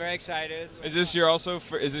 I was very excited. Is this your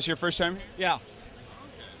first time here? Yeah.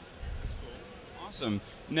 That's cool. Awesome.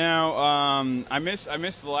 Now, I missed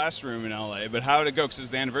the last room in LA, but how did it go? Because it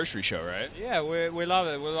was the anniversary show, right? Yeah, we love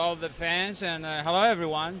it. We love the fans, and hello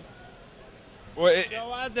everyone. Well,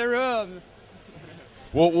 Show out the room.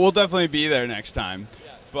 we'll definitely be there next time.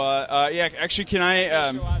 Yeah. But yeah, actually, can I?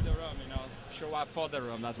 Show out the room, show up for the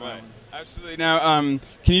room. That's right. right. Absolutely. Now,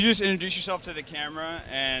 can you just introduce yourself to the camera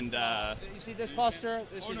and? You see this poster?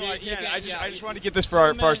 I can't. I just want to get this for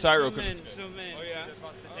our site real quick. Zoom in. Oh yeah.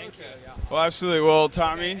 Thank you. Yeah. Well, absolutely. Well,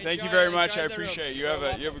 Tommy, thank you very much. I the appreciate it.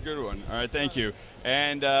 room. You have a good one. All right, thank you.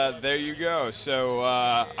 And there you go. So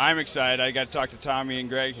I'm excited. I got to talk to Tommy and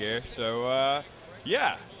Greg here. So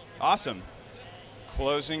yeah, awesome.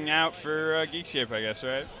 Closing out for Geekscape, I guess,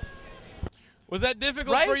 right? Was that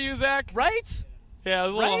difficult for you, Zach? Right? Yeah,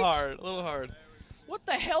 it was a little hard. What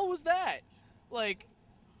the hell was that? Like,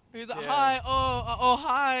 he's like, hi,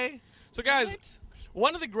 hi. So guys,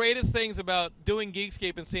 one of the greatest things about doing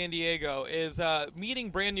Geekscape in San Diego is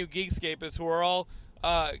meeting brand new Geekscapists who are all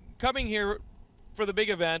coming here for the big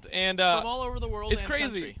event, and From all over the world it's and crazy.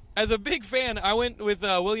 country. As a big fan, I went with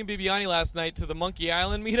William Bibiani last night to the Monkey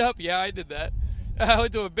Island meetup. Yeah, I did that. I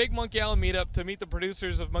went to a big Monkey Island meetup to meet the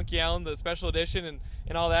producers of Monkey Island, the special edition,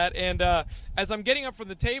 and all that. And as I'm getting up from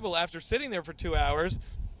the table after sitting there for 2 hours,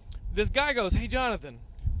 this guy goes, "Hey, Jonathan,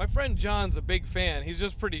 my friend John's a big fan. He's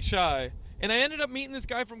just pretty shy." And I ended up meeting this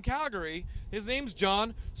guy from Calgary. His name's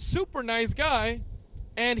John, super nice guy.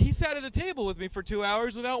 And he sat at a table with me for 2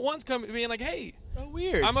 hours without once being like, "Hey, oh,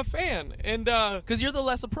 weird. I'm a fan." And because you're the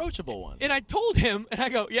less approachable one. And I told him, and I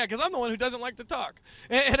go, "Yeah, because I'm the one who doesn't like to talk."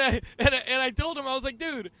 And I told him, I was like,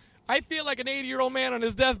 "Dude, I feel like an 80-year-old man on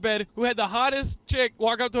his deathbed who had the hottest chick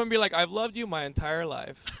walk up to him and be like, 'I've loved you my entire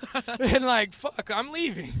life,' and like, fuck, I'm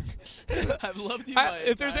leaving." I've loved you.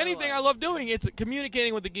 If there's anything I love doing, it's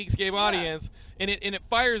communicating with the Geekscape audience, and it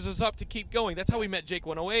fires us up to keep going. That's how we met Jake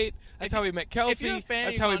 108. That's how we met Kelsey. If you're a fan,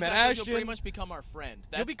 that's how we met Ashton. You'll pretty much become our friend.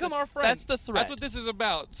 You'll become our friend. That's the threat. That's what this is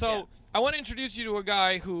about. So I want to introduce you to a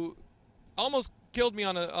guy who almost killed me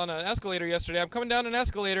on an escalator yesterday. I'm coming down an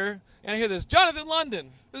escalator, and I hear this, "Jonathan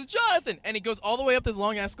London." This is Jonathan, and he goes all the way up this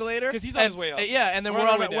long escalator. Because he's on his way up. Yeah, and then we're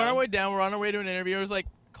on our way down. We're on our way to an interview. I was like,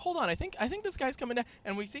 hold on, I think this guy's coming down,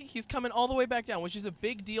 and we see he's coming all the way back down, which is a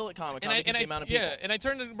big deal at Comic-Con because the amount of people. Yeah, and I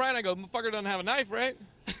turned to Brian, I go, "Motherfucker doesn't have a knife, right?"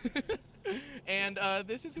 And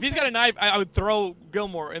this is. If he's got a knife, I would throw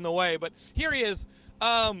Gilmore in the way, but here he is.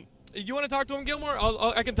 You want to talk to him, Gilmore?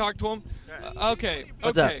 I can talk to him. Okay.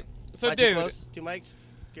 What's okay. up? So, Am I dude. too close? Two mics?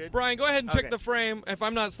 Good. Brian, go ahead and check Okay. the frame. If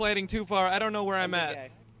I'm not sliding too far, I don't know where I'm at.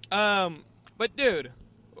 Okay. But dude,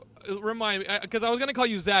 remind me, because I was gonna call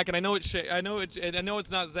you Zach, and I know it's I know it's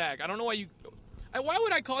not Zach. I don't know why you. Why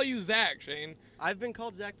would I call you Zach, Shane? I've been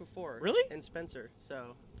called Zach before. Really? In Spencer.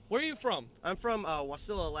 So. Where are you from? I'm from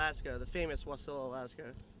Wasilla, Alaska, the famous Wasilla,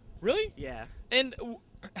 Alaska. Really? Yeah. And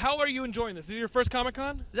how are you enjoying this? Is it your first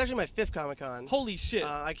Comic-Con? It's actually my 5th Comic-Con. Holy shit!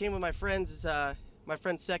 I came with my friends. My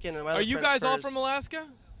friend's second and my other Are you friend's guys all first. from Alaska?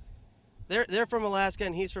 They're from Alaska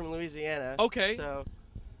and he's from Louisiana. Okay. So.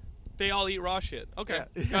 They all eat raw shit. Okay,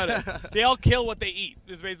 Yeah. got it. They all kill what they eat,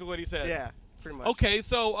 is basically what he said. Yeah, pretty much. Okay,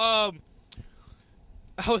 so I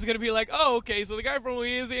was gonna be like, oh, okay, so the guy from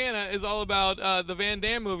Louisiana is all about the Van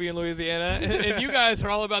Damme movie in Louisiana, and you guys are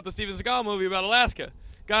all about the Steven Seagal movie about Alaska.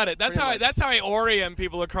 Got it. That's Pretty how I orient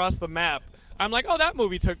people across the map. I'm like, oh, that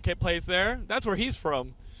movie took place there. That's where he's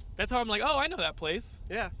from. That's how I'm like, oh, I know that place.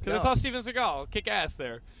 Yeah. Because I saw Steven Seagal kick ass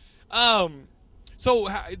there. So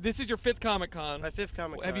this is your 5th Comic-Con. My 5th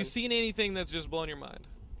Comic-Con. Have you seen anything that's just blown your mind?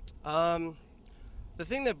 The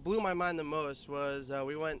thing that blew my mind the most was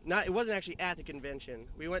we went. It wasn't actually at the convention.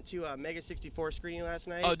 We went to a Mega 64 screening last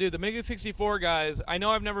night. Oh, dude, the Mega 64 guys. I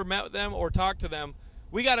know I've never met with them or talked to them.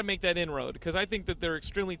 We got to make that inroad because I think that they're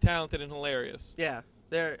extremely talented and hilarious. Yeah,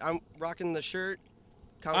 I'm rocking the shirt.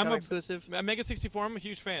 Comic-Con exclusive. Mega 64. I'm a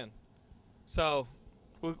huge fan. So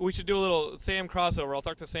we should do a little Sam crossover. I'll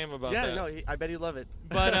talk to Sam about that. Yeah, no, I bet he'd love it.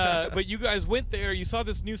 But you guys went there. You saw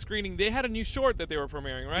this new screening. They had a new short that they were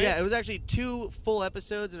premiering, right? Yeah, it was actually 2 full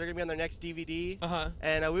episodes that are gonna be on their next DVD.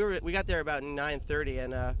 And we got there about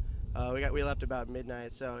 9:30, and we left about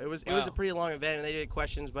midnight. So it was a pretty long event, and they did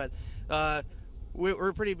questions. But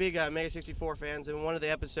we're pretty big Mega 64 fans, and one of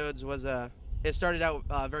the episodes was it started out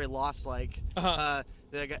very Lost-like.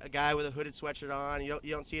 a guy with a hooded sweatshirt on. You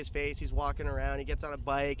don't see his face. He's walking around. He gets on a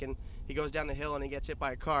bike and he goes down the hill and he gets hit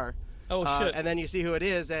by a car. Oh shit! And then you see who it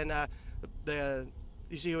is, and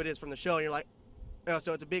you see who it is from the show, and you're like, oh,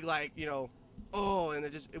 so it's a big and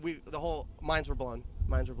the whole minds were blown.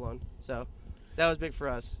 So that was big for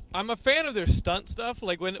us. I'm a fan of their stunt stuff,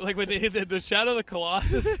 like when they did the Shadow of the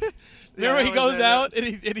Colossus. Remember he goes out and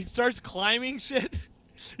he starts climbing shit.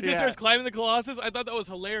 He just starts climbing the Colossus. I thought that was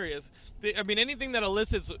hilarious. Anything that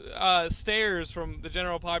elicits stares from the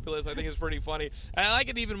general populace, I think is pretty funny. And I like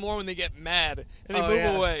it even more when they get mad and they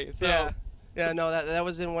move away. So. Yeah, no, that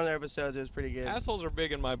was in one of their episodes. It was pretty good. Assholes are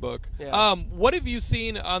big in my book. Yeah. What have you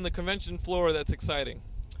seen on the convention floor that's exciting?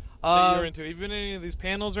 That you're into? Have you been to any of these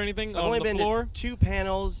panels or anything I've on only the been floor? to 2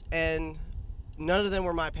 panels, and none of them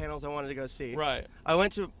were my panels I wanted to go see. Right. I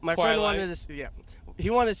went to my Twilight. friend wanted to see,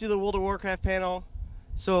 he wanted to see the World of Warcraft panel,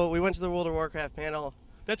 so we went to the World of Warcraft panel.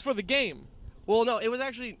 That's for the game. Well, no, it was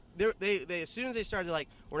actually they as soon as they started, like,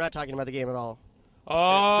 we're not talking about the game at all.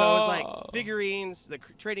 Oh. So it was like figurines, the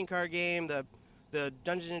trading card game, the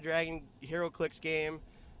Dungeons and Dragons HeroClix game.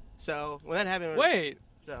 So when that happened, wait,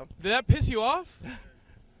 so did that piss you off?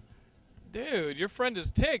 Dude, your friend is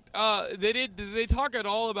ticked. Did they talk at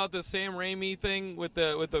all about the Sam Raimi thing with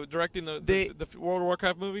the directing the World of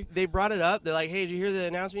Warcraft movie? They brought it up. They're like, "Hey, did you hear the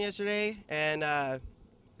announcement yesterday?" And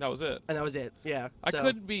that was it. And that was it. Yeah. I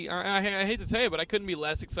couldn't be. I hate to say it, but I couldn't be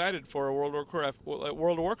less excited for a World of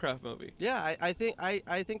Warcraft movie. Yeah, I think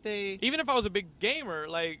they. Even if I was a big gamer,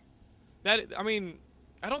 like that. I mean,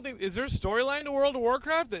 I don't think is there a storyline to World of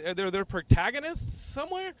Warcraft? Are there protagonists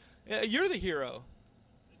somewhere? You're the hero.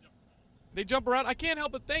 They jump around. I can't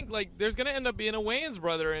help but think, like, there's going to end up being a Wayans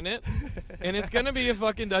brother in it, and it's going to be a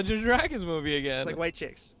fucking Dungeons and Dragons movie again. It's like White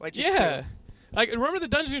Chicks. Yeah. Like, remember the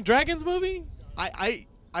Dungeons and Dragons movie? I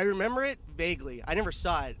remember it vaguely. I never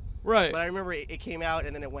saw it. Right. But I remember it came out,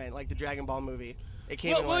 and then it went, like the Dragon Ball movie. It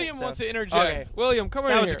came and William went, wants so. to interject. Okay. William, come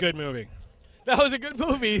over here. That was a good movie. That was a good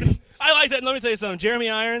movie. I like that. And let me tell you something. Jeremy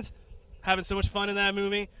Irons, having so much fun in that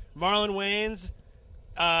movie. Marlon Wayans.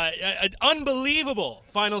 An unbelievable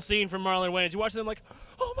final scene from Marlon Wayans. You watch them like,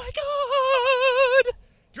 oh my God!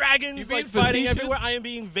 Dragons like fighting everywhere. I am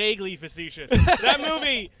being vaguely facetious. That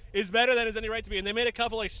movie is better than it has any right to be. And they made a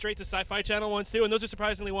couple like straight to Sci-Fi Channel ones too, and those are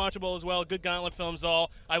surprisingly watchable as well. Good Gauntlet films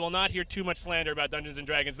all. I will not hear too much slander about Dungeons and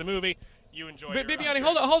Dragons the movie. You enjoy it. Bibiani,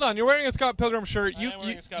 hold on. You're wearing a Scott Pilgrim shirt. You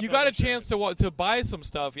got a chance to buy some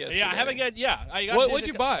stuff yesterday. Yeah, I haven't got. Yeah, what'd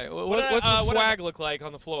you buy? What's the swag look like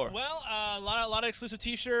on the floor? Well, a lot of exclusive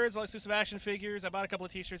T-shirts, a lot of exclusive action figures. I bought a couple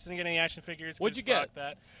of T-shirts, didn't get any action figures. What'd you get?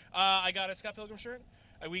 That. I got a Scott Pilgrim shirt.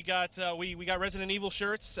 We got Resident Evil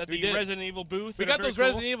shirts at the Resident Evil booth. We got those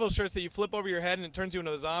Resident Evil shirts that you flip over your head and it turns you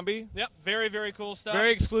into a zombie. Yep, very, very cool stuff.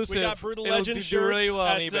 Very exclusive. We got Brutal It'll Legend do shirts really well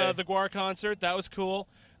on at eBay. The Gwar concert. That was cool.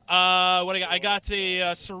 What I got? I got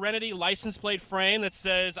a Serenity license plate frame that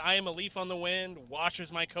says "I am a leaf on the wind, Wash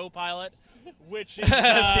is my co-pilot," which is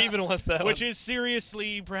Steven wants that which one. is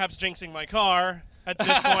seriously perhaps jinxing my car at this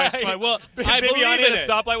point. But well, I Maybe believe on in a it.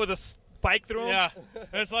 stoplight with a spike through him. Yeah,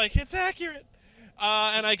 it's like it's accurate.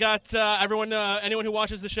 And I got anyone who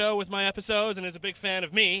watches the show with my episodes and is a big fan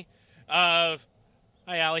of me. Hi,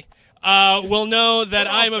 Allie. Will know that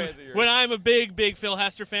I'm a big Phil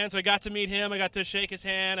Hester fan, so I got to meet him. I got to shake his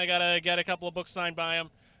hand. I got to get a couple of books signed by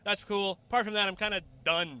him. That's cool. Apart from that, I'm kind of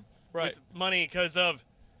done with money because of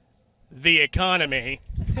the economy.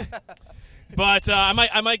 But I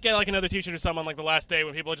might get like another T-shirt or something on like the last day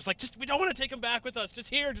when people are just like, we don't want to take them back with us.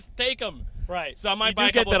 Just take them. Right. So I might You buy do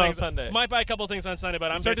a get couple that of on things Sunday. Might buy a couple of things on Sunday,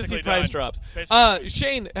 but I'm start to see basically price done. drops.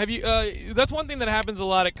 Shane, have you? That's one thing that happens a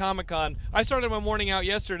lot at Comic-Con. I started my morning out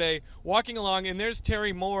yesterday, walking along, and there's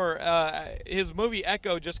Terry Moore. His movie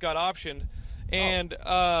Echo just got optioned, and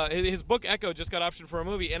his book Echo just got optioned for a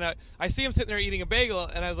movie. And I see him sitting there eating a bagel,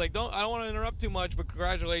 and I was like, I don't want to interrupt too much, but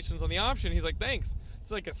congratulations on the option. He's like, thanks. It's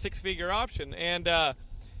like a 6-figure option, and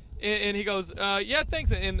he goes, yeah,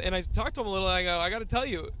 thanks. And I talked to him a little, and I go, I got to tell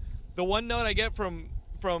you, the one note I get from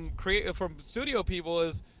studio people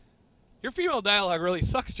is, your female dialogue really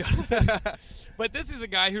sucks, Jonathan. But this is a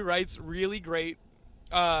guy who writes really great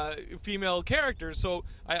female characters, so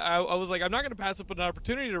I was like, I'm not going to pass up an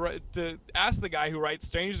opportunity to ask the guy who wrote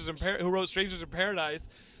Strangers in Paradise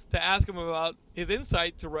to ask him about his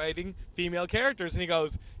insight to writing female characters, and he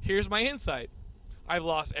goes, here's my insight. I've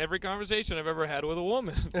lost every conversation I've ever had with a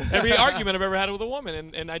woman, every argument I've ever had with a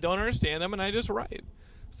woman, and I don't understand them, and I just write.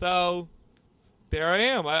 So there I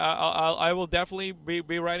am. I will definitely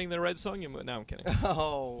be writing the Red Sonja movie. No, I'm kidding.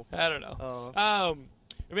 Oh. I don't know. Oh.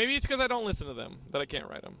 Maybe it's because I don't listen to them that I can't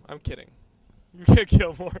write them. I'm kidding.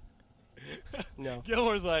 Gilmore. No.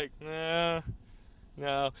 Gilmore's like, nah.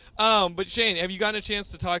 No. But Shane, have you gotten a chance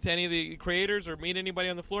to talk to any of the creators or meet anybody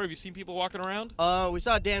on the floor? Have you seen people walking around? We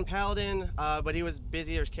saw Dan Paladin, but he was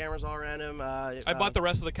busy. There's cameras all around him. I bought the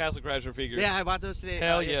rest of the Castle Crasher figures. Yeah, I bought those today.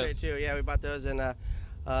 Hell yesterday yes. too. Yeah, we bought those, and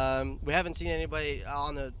we haven't seen anybody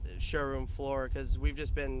on the showroom floor because we've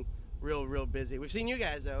just been real busy. We've seen you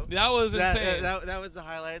guys though. That was insane. That was the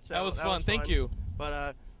highlight. So that was fun. Thank you.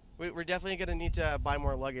 But we're definitely gonna need to buy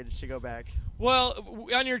more luggage to go back. Well,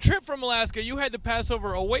 on your trip from Alaska, you had to pass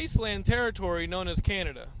over a wasteland territory known as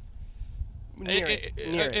Canada. Near it.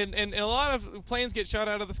 And a lot of planes get shot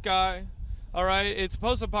out of the sky. All right, it's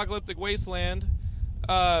post-apocalyptic wasteland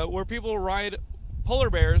where people ride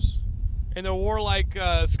polar bears in their warlike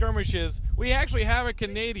skirmishes. We actually have a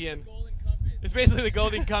Canadian. It's basically the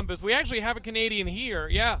Golden Compass. We actually have a Canadian here.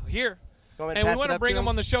 Yeah, here. And we want to bring him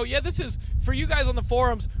on the show. Yeah, this is for you guys on the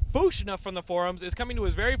forums. Fushna from the forums is coming to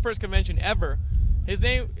his very first convention ever. His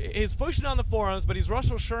name is Fushna on the forums, but he's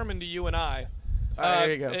Russell Sherman to you and I.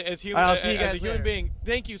 There you go. As human, I'll see you guys as a human later. being.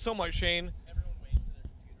 Thank you so much, Shane.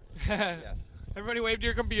 Yes. Everybody wave to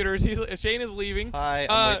your computers. Shane is leaving. Hi,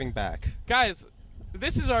 I'm waving back. Guys,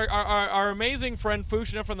 this is our amazing friend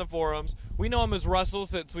Fushna from the forums. We know him as Russell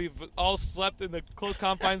since we've all slept in the close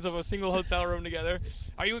confines of a single hotel room together.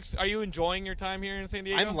 Are you enjoying your time here in San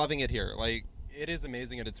Diego? I'm loving it here. Like, it is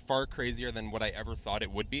amazing, and it's far crazier than what I ever thought it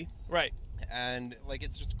would be. Right. And like,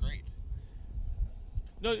 it's just great.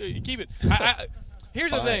 No, you keep it.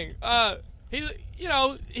 Here's the thing.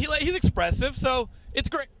 He's expressive, so it's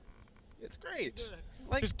great. It's great.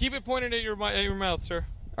 Just keep it pointed at your mouth, sir.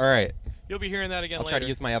 All right. You'll be hearing that again I'll later. try to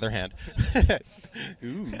use my other hand.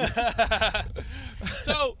 Ooh.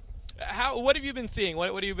 So, what have you been seeing?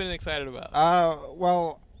 What have you been excited about?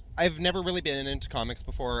 Well, I've never really been into comics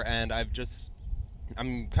before, and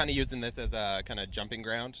I'm kind of using this as a kind of jumping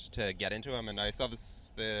ground to get into them. And I saw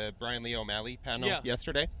the Brian Lee O'Malley panel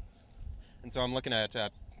yesterday, and so I'm looking at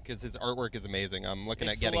because his artwork is amazing. I'm looking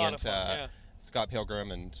at getting into Scott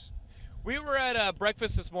Pilgrim, and we were at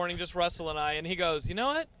breakfast this morning, just Russell and I, and he goes, "You know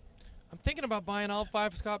what? I'm thinking about buying all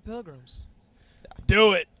 5 Scott Pilgrims."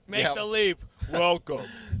 Do it. Make the leap. Welcome.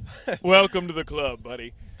 Welcome to the club,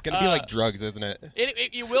 buddy. It's going to be like drugs, isn't it?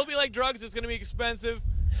 It will be like drugs. It's going to be expensive,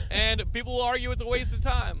 and people will argue it's a waste of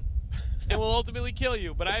time and will ultimately kill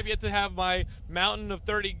you. But I have yet to have my mountain of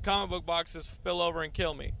 30 comic book boxes spill over and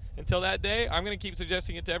kill me. Until that day, I'm going to keep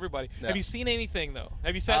suggesting it to everybody. No. Have you seen anything, though?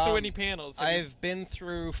 Have you sat through any panels? I've been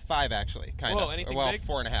through 5, actually, kind of. Anything well, big?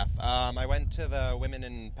 4.5. I went to the Women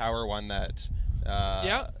in Power one that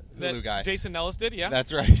Hulu guy. Jason Nellis did, yeah.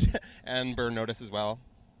 That's right. And Burn Notice as well.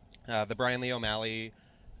 The Brian Lee O'Malley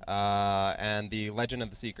and the Legend of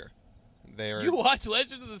the Seeker. You watch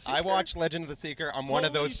Legend of the Seeker? I watch Legend of the Seeker. I'm one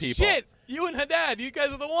of those people. Shit! You and Haddad, you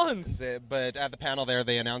guys are the ones. But at the panel there,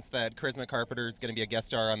 they announced that Charisma Carpenter is going to be a guest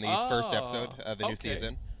star on the first episode of the new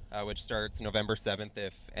season, which starts November 7th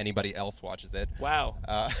if anybody else watches it. Wow.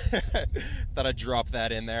 Thought I'd drop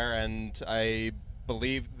that in there, and I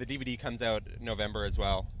believe the DVD comes out November as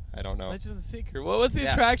well. I don't know. Legend of the Seeker. What's the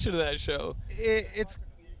attraction of that show? It's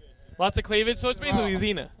lots of cleavage, so it's basically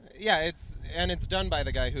Xena. Yeah, it's done by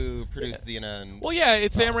the guy who produced Xena. And well, yeah,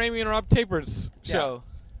 it's Sam Raimi and Rob Taper's show.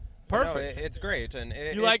 Perfect. No, it's great, and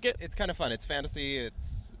you like it? It's kind of fun. It's fantasy.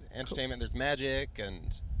 It's entertainment. There's magic, and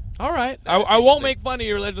all right. I won't make fun of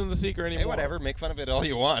your Legend of the Seeker anymore. Hey, whatever. Make fun of it all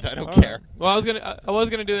you want. I don't care. Right. Well, I was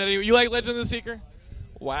gonna do that anyway. You like Legend of the Seeker?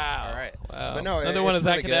 Wow. All right. Wow. But no, another one of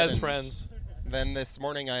Zach really and Dad's good, friends. Then this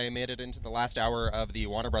morning I made it into the last hour of the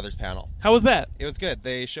Warner Brothers panel. How was that? It was good.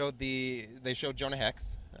 They showed Jonah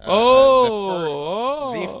Hex. The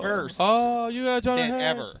first. Oh, you got Jonah Hex.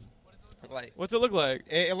 Ever. Like, what's it look like?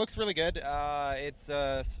 It looks really good. It's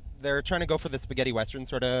they're trying to go for the spaghetti western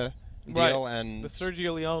sort of deal, and the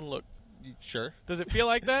Sergio Leone look. Sure. Does it feel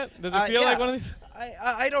like that? Does it feel like one of these?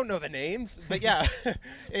 I don't know the names, but yeah,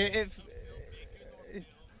 if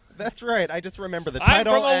that's right. I just remember the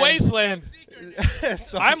title. I'm from a wasteland.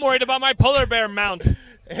 So I'm worried about my polar bear mount.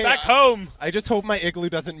 Back home. I just hope my igloo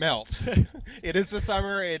doesn't melt. It is the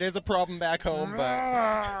summer. It is a problem back home,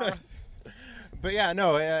 but but yeah,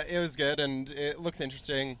 no, it was good and it looks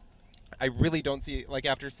interesting. I really don't see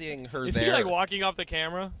after seeing her Is there. he walking off the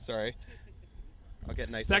camera? Sorry. I'll get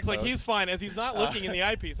nice. Zach's like he's fine as he's not looking in the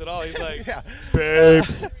eyepiece at all. He's like,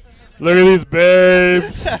 babes, look at these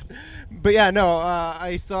babes. But yeah, no,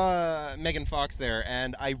 I saw Megan Fox there,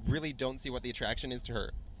 and I really don't see what the attraction is to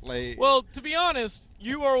her. Well, to be honest,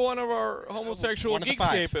 you are one of our homosexual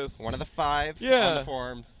geekscapists. One of the 5 yeah. on the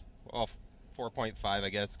forums. Well, 4.5, I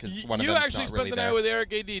guess, because one of you them's actually not spent really the there. night with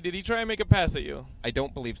Eric A.D. Did he try and make a pass at you? I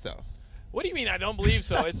don't believe so. What do you mean I don't believe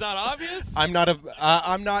so? It's not obvious? I'm not.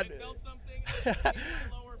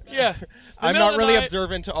 Yeah. I'm not really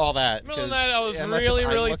observant to all that. Middle of the night, I was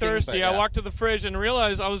really thirsty. Yeah. I walked to the fridge and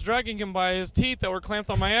realized I was dragging him by his teeth that were clamped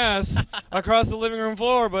on my ass across the living room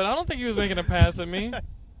floor, but I don't think he was making a pass at me.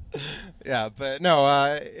 Yeah, but no,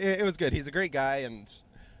 it was good. He's a great guy,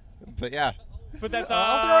 but yeah. But that's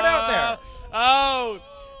I'll throw it out there. Oh,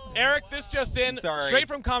 Eric, this just in. Sorry. Straight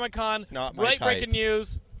from Comic-Con. Not my Late type. breaking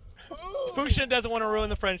news. Fuchsia doesn't want to ruin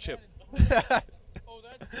the friendship.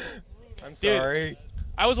 I'm sorry. Dude,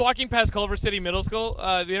 I was walking past Culver City Middle School the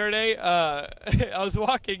other day. I was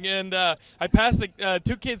walking and I passed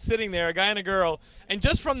two kids sitting there, a guy and a girl, and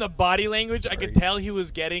just from the body language, I could tell he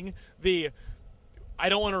was getting the "I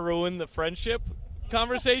don't want to ruin the friendship"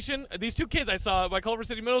 conversation. These two kids I saw by Culver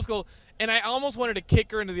City Middle School, and I almost wanted to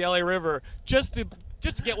kick her into the LA River just to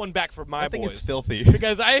get one back for my I think boys. it's filthy.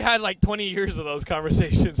 Because I had like 20 years of those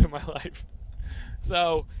conversations in my life.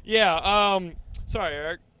 So yeah, sorry,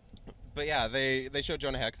 Eric. But yeah, they showed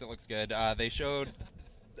Jonah Hex. It looks good. They showed.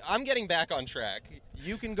 I'm getting back on track.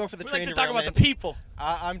 You can go for the train like to talk about derailment. the people.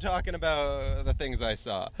 I'm talking about the things I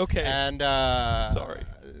saw. Okay. And sorry,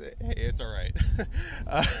 it's all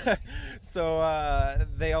right. So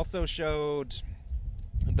they also showed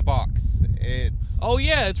The Box. It's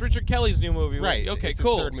it's Richard Kelly's new movie. Right. Okay, it's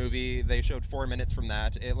cool. His third movie. They showed 4 minutes from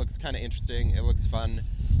that. It looks kind of interesting. It looks fun.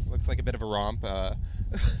 It looks like a bit of a romp.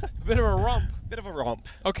 Bit of a romp. Bit of a romp.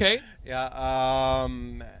 Okay. Yeah.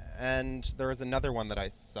 And there was another one that I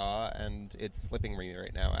saw, and it's slipping me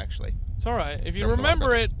right now, actually. It's all right. If you From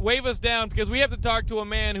remember it, Columbus. wave us down, because we have to talk to a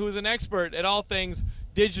man who is an expert at all things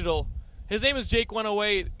digital. His name is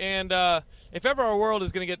Jake108, and if ever our world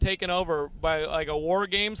is going to get taken over by like a war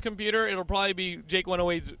games computer, it'll probably be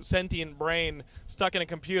Jake108's sentient brain stuck in a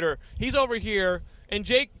computer. He's over here, and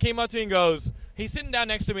Jake came up to me and goes, he's sitting down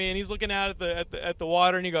next to me, and he's looking out at the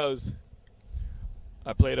water, and he goes,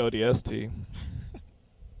 I played ODST.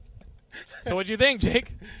 So what'd you think,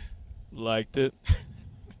 Jake? Liked it.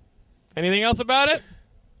 Anything else about it?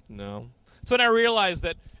 No. That's when I realized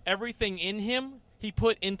that everything in him he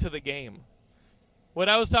put into the game. When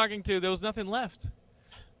I was talking to, there was nothing left.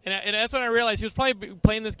 And that's when I realized he was probably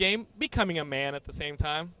playing this game, becoming a man at the same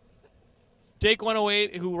time.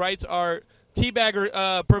 Jake108, who writes our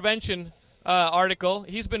teabagger prevention article,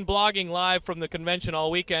 he's been blogging live from the convention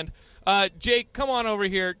all weekend. Jake, come on over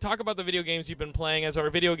here. Talk about the video games you've been playing as our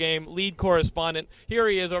video game lead correspondent. Here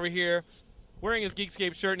he is over here, wearing his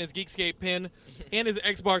Geekscape shirt and his Geekscape pin and his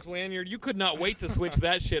Xbox lanyard. You could not wait to switch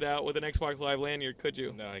that shit out with an Xbox Live lanyard, could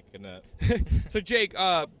you? No, I could not. So, Jake,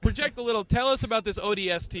 project a little. Tell us about this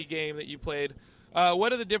ODST game that you played.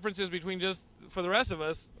 What are the differences between just, for the rest of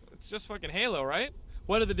us, it's just fucking Halo, right?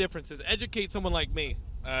 What are the differences? Educate someone like me.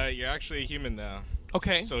 You're actually a human now.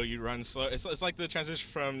 Okay. So you run slow. It's like the transition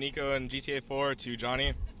from Nico in GTA 4 to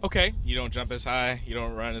Johnny. Okay. You don't jump as high. You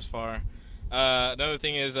don't run as far. Another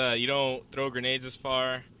thing is you don't throw grenades as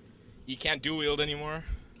far. You can't dual wield anymore.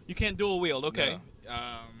 You can't dual wield. Okay.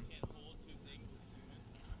 No.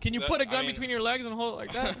 Can you put a gun between your legs and hold it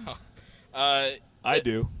like that? I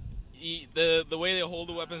do. The way they hold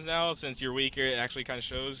the weapons now, since you're weaker, it actually kind of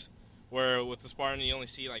shows. Where with the Spartan, you only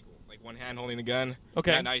see like one hand holding the gun.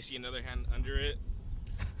 Okay. Now you see another hand under it.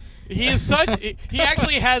 He is such. He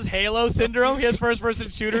actually has Halo syndrome. He has first-person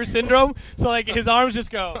shooter syndrome. So like his arms just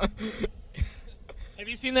go. Have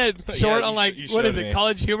you seen that short on like what is it,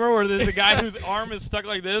 College Humor, where there's a guy whose arm is stuck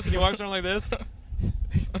like this and he walks around like this?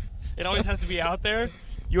 It always has to be out there.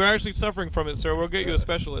 You are actually suffering from it, sir. We'll get you a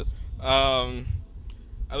specialist. Other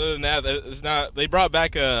than that, it's not. They brought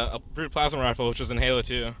back a brute plasma rifle, which was in Halo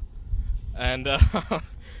 2, and.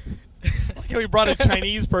 We brought a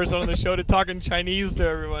Chinese person on the show to talk in Chinese to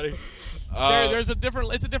everybody. It's a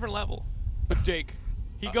different level with Jake.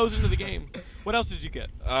 He goes into the game. What else did you get?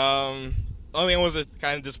 Only thing I was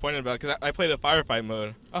kind of disappointed about, because I played the firefight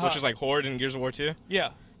mode, which is like Horde in Gears of War 2. Yeah.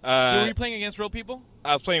 Were you playing against real people?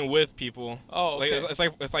 I was playing with people. Oh, okay. It's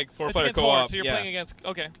like 4-player against co-op. Horde, so you're playing against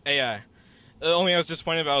AI. The only thing I was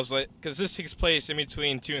disappointed about was like, because this takes place in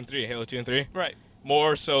between 2 and 3, Halo 2 and 3. Right.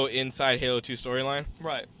 More so inside Halo 2 storyline.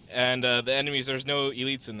 Right. And the enemies, there's no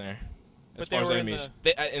elites in there. As far as enemies.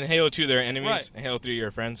 In in Halo 2, there are enemies. Right. In Halo 3,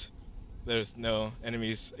 you're friends. There's no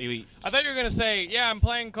enemies, elite. I thought you were going to say, yeah, I'm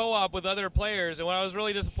playing co-op with other players, and what I was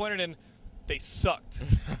really disappointed in, they sucked.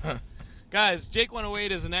 Guys,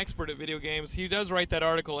 Jake108 is an expert at video games. He does write that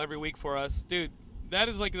article every week for us. Dude, that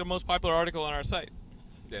is like the most popular article on our site.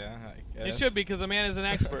 Yeah, I guess. It should be, because the man is an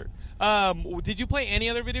expert. Did you play any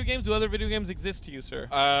other video games? Do other video games exist to you, sir?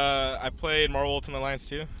 I played Marvel Ultimate Alliance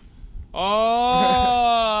 2. Oh,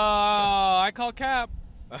 I called Cap.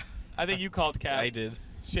 I think you called Cap. I did.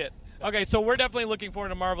 Shit. Okay, so we're definitely looking forward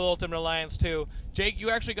to Marvel Ultimate Alliance 2. Jake, you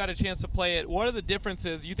actually got a chance to play it. What are the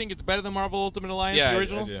differences? You think it's better than Marvel Ultimate Alliance, the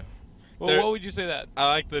original? I do. Well, what would you say that? I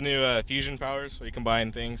like the new fusion powers where you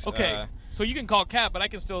combine things. Okay, so you can call Cap, but I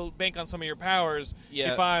can still bank on some of your powers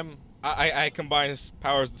if I'm... I combined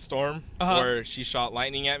powers with Storm, Uh-huh. where she shot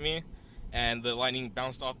lightning at me, and the lightning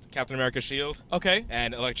bounced off Captain America's shield. Okay.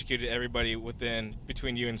 And electrocuted everybody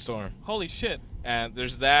between you and Storm. Holy shit. And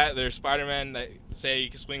there's that. There's Spider-Man that say you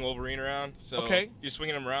can swing Wolverine around. So you're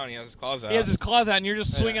swinging him around. He has his claws out. He has his claws out, and you're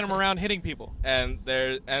just swinging him around, hitting people. And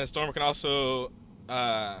Storm can also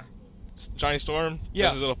Johnny Storm Yeah.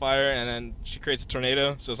 does his little fire, and then she creates a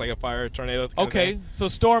tornado. So it's like a fire tornado. kind of Okay, thing. so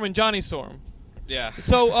Storm and Johnny Storm. Yeah.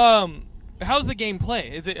 So how's the game play?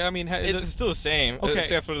 Is it? I mean, It's still the same, Okay.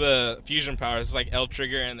 except for the fusion powers. It's like L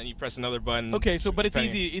trigger, and then you press another button. Okay, so but it's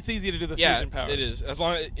depending- easy. It's easy to do the yeah, fusion powers. it is. As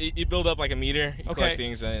long as you build up like a meter, you collect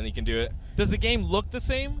things, and you can do it. Does the game look the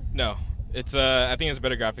same? No, it's I think it's a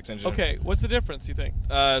better graphics engine. Okay, what's the difference? You think?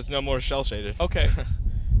 It's no more shell shaded. Okay.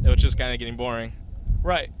 Which is kind of getting boring.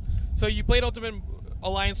 Right. So you played Ultimate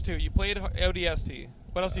Alliance 2. You played ODST.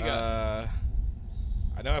 What else you got?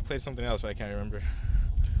 I know I played something else, but I can't remember.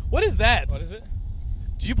 What is that? What is it?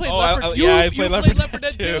 Did you play Oh, Left 4 yeah, I played you Left played 4 Left 4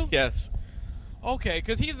 Dead Dead 2? 2? Yes. Okay,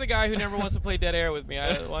 because he's the guy who never wants to play Dead Air with me.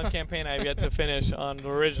 One campaign I've yet to finish on the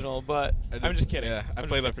original, but I'm just kidding. Yeah, I I'm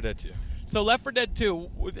played just Left 4 Dead 2. So Left 4 Dead 2,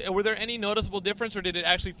 were there any noticeable difference, or did it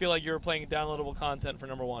actually feel like you were playing downloadable content for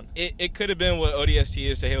number 1? It could have been what ODST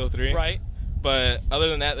is to Halo 3. Right. But other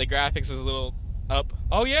than that, the graphics was a little up.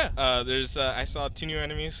 Oh yeah. There's I saw 2 new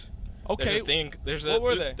enemies. Okay. There's this thing. What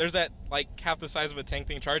were they? There's that like half the size of a tank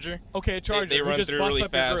thing charger. Okay, a charger. They who run just through busts really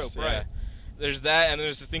up your fast. group, Yeah. right. There's that, and then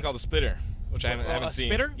there's this thing called a spitter, which I haven't a seen.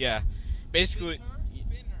 spitter? Yeah. Basically.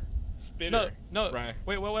 Spitter. No. Right.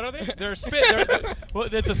 Wait, what are they? They're a spit. Well,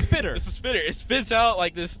 it's a spitter. It's a spitter. It spits out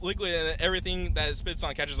like this liquid, and then everything that it spits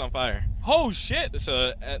on catches on fire. Oh shit!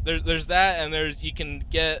 So there's that, and you can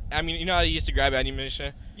get. I mean, you know how you used to grab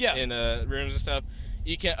ammunition? Yeah. In rooms and stuff.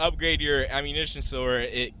 You can upgrade your ammunition so where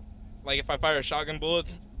it, like if I fire shotgun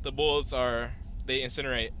bullets, the bullets they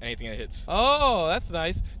incinerate anything that hits. Oh, that's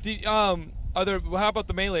nice. How about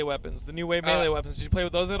the melee weapons? The new wave melee weapons. Did you play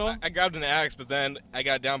with those at all? I grabbed an axe, but then I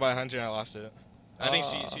got down by a hunter and I lost it. I think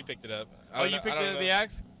Oh. she picked it up. Oh, you picked the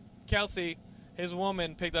axe? Kelsey, his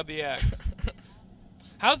woman, picked up the axe.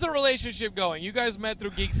 How's the relationship going? You guys met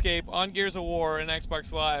through Geekscape on Gears of War and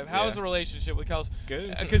Xbox Live. How is the relationship with Kelsey?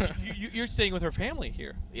 Good. Because you're staying with her family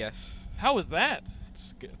here. Yes. How is that?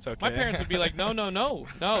 It's good. It's okay. My parents would be like,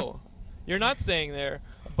 no. You're not staying there.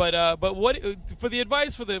 But what for the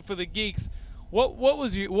advice for the geeks?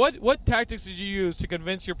 What tactics did you use to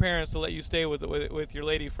convince your parents to let you stay with your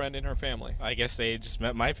lady friend and her family? I guess they just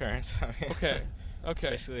met my parents. Okay. That's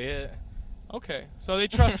basically it. Okay. So they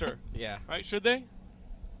trust her. Yeah. Right? Should they?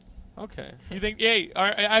 Okay. You think? Hey,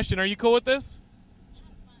 Ashton, are you cool with this?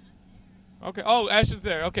 Okay. Oh, Ashton's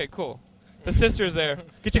there. Okay, cool. The sister's there.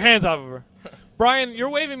 Get your hands off of her. Brian, you're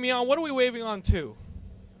waving me on. What are we waving on to?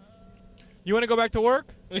 You want to go back to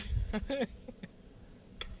work?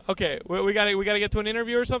 Okay, we got to get to an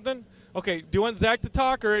interview or something. Okay, do you want Zach to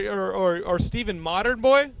talk or Steven Modern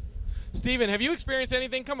Boy? Steven, have you experienced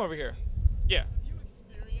anything? Come over here. Yeah.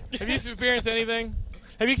 Have you experienced anything?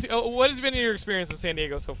 What has been your experience in San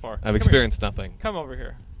Diego so far? I've experienced nothing. Come over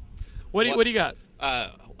here. What do you got?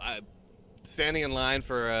 Standing in line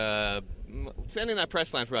for standing in that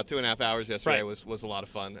press line for about 2.5 hours yesterday Right. was a lot of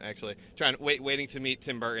fun, actually. Waiting to meet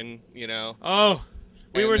Tim Burton, you know. Oh,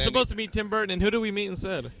 we And were then supposed to meet Tim Burton, and who do we meet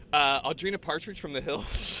instead? Audrina Partridge from The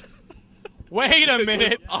Hills. Wait a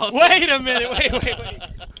minute. Awesome. Wait a minute. Wait.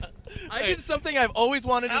 I did something I've always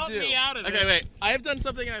wanted to Help do. me out of Okay, this. wait. I have done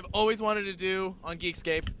something I've always wanted to do on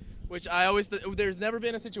Geekscape, which there's never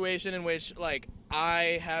been a situation in which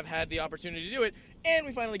I have had the opportunity to do it, and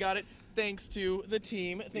we finally got it thanks to the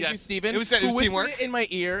team. Thank you, Steven. It was who whispered teamwork. it in my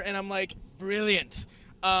ear, and I'm like, brilliant.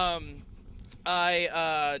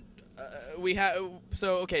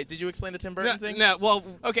 Okay, did you explain the Tim Burton thing? No, well,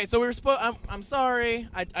 okay, so we were I'm sorry.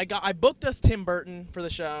 I booked us Tim Burton for the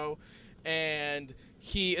show, and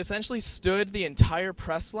he essentially stood the entire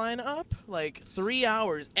press line up, 3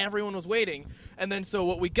 hours. Everyone was waiting, and then so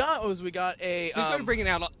what we got was a. So you started bringing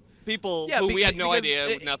out people Yeah, who we had no because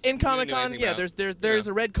idea. In Comic-Con, yeah, there's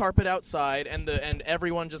a red carpet outside, and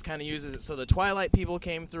everyone just kind of uses it. So the Twilight people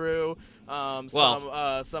came through. Some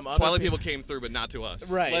other Twilight people came through, but not to us.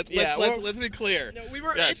 Right. Let's be clear. No, we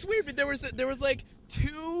were. Yes. It's weird, but there was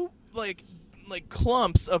two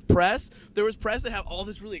clumps of press. There was press that have all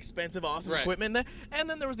this really expensive, awesome Right. equipment there, and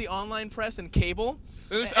then there was the online press and cable.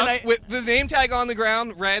 It was And us with the name tag on the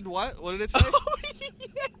ground, read what? What did it say?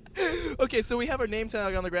 Okay, so we have our name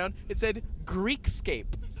tag on the ground. It said Greekscape.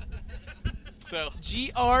 So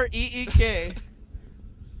Greek.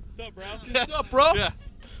 What's up, bro? What's up, bro? Yeah.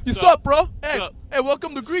 You So- sup, bro? Hey, So- hey,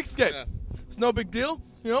 welcome to Greekscape. Yeah. It's no big deal.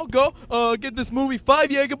 You know, go get this movie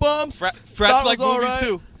 5 Jaeger bombs. Frats like all movies right.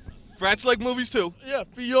 too. Frats like movies too. Yeah,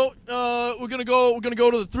 yo, we're gonna go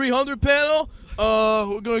to the 300 panel.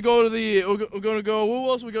 We're gonna go to the. We're gonna go. Who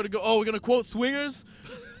else we gonna go? Oh, we're gonna quote Swingers.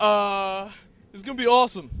 It's gonna be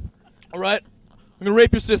awesome. All right, I'm gonna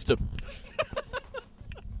rape your sister.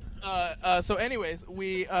 So, anyways,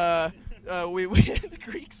 we had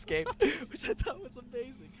Greekscape, which I thought was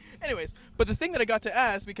amazing. Anyways, but the thing that I got to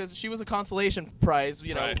ask, because she was a consolation prize,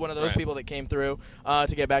 you know, Right, one of those right. people that came through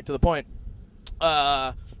to get back to the point.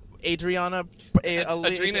 Adriana Partridge,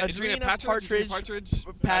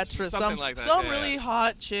 something like that. some yeah. really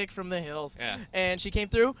hot chick from the hills. Yeah. And she came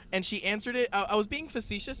through and she answered it. I was being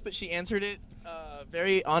facetious, but she answered it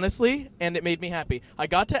very honestly, and it made me happy. I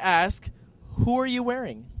got to ask, who are you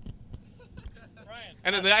wearing?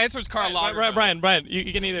 And then the answer is Karl Lagerfeld. Brian,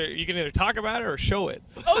 you can either talk about it or show it.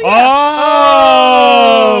 Oh yeah!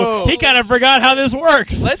 Oh! He kind of forgot how this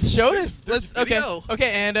works. Let's show this.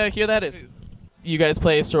 Okay, and here that is. You guys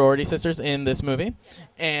play sorority sisters in this movie,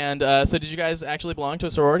 and so did you guys actually belong to a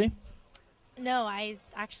sorority? No, I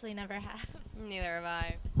actually never have. Neither have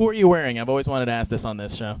I. Who are you wearing? I've always wanted to ask this on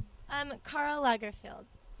this show. Karl Lagerfeld.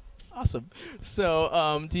 Awesome.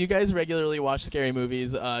 So, do you guys regularly watch scary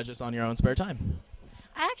movies just on your own spare time?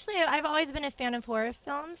 I've always been a fan of horror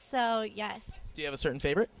films, so yes. Do you have a certain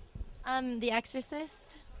favorite? The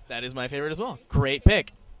Exorcist. That is my favorite as well. Great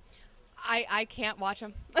pick. I can't watch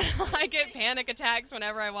them. I get panic attacks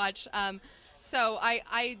whenever I watch. So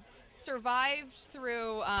I survived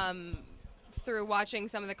through watching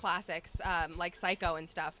some of the classics like Psycho and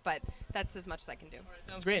stuff, but that's as much as I can do.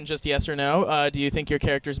 Sounds great. And just yes or no, do you think your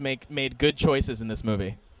characters made good choices in this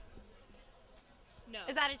movie? No.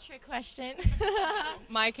 Is that a trick question?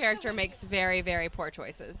 My character makes very, very poor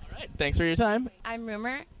choices. All right. Thanks for your time. I'm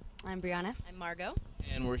Rumor. I'm Brianna. I'm Margot.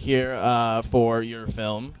 And we're here for your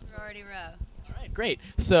film. Sorority Row. All right, great.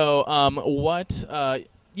 So,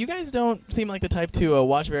 you guys don't seem like the type to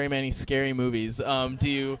watch very many scary movies. Do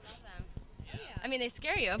you? I mean, they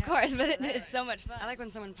scare you, of course, but it's so much fun. I like when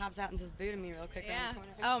someone pops out and says boo to me real quick around the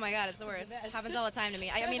corner. Oh my God, it's the worst. Happens all the time to me.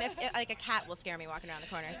 I mean, if like a cat will scare me walking around the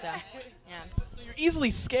corner. So, yeah. So you're easily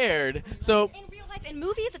scared. So in real life, in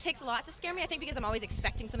movies, it takes a lot to scare me. I think because I'm always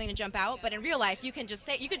expecting something to jump out. But in real life, you can just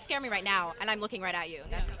say you could scare me right now, and I'm looking right at you.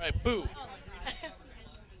 That's all right. Boo.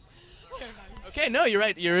 Okay, no, you're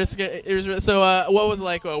right. So, what was it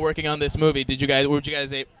like working on this movie? Could you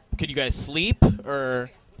guys sleep or?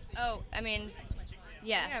 Oh, I mean,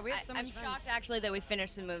 yeah. we had so much I'm fun. shocked actually that we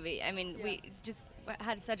finished the movie. I mean, we just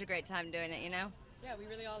had such a great time doing it, you know? Yeah, we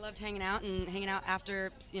really all loved hanging out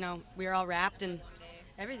after, we were all wrapped and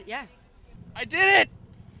everything. Yeah. I did it!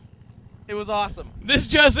 It was awesome. This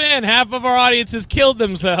just in, half of our audience has killed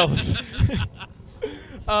themselves.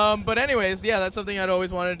 But anyways, yeah, that's something I'd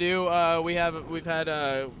always want to do. We've had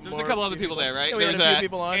There's a couple other people there, right? Yeah, we There's had a few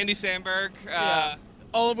people on. Andy Samberg. Yeah.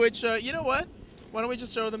 All of which, you know what? Why don't we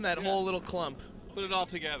just show them that whole little clump? Put it all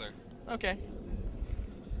together. Okay.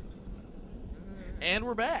 And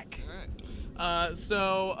we're back. All right.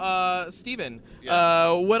 So, Steven,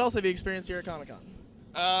 Yes. what else have you experienced here at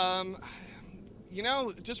Comic-Con?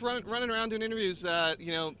 Just running around doing interviews.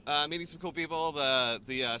 Meeting some cool people.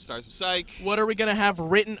 The stars of Psych. What are we going to have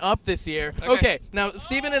written up this year? Okay, now,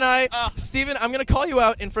 Steven and I, Steven, I'm going to call you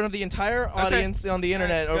out in front of the entire audience on the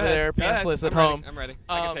internet over there, pantsless at home. I'm ready.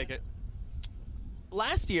 I can take it.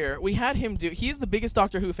 Last year, we had him do, he's the biggest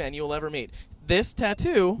Doctor Who fan you will ever meet. This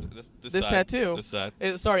tattoo, This side.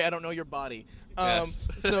 Sorry, I don't know your body. Yes.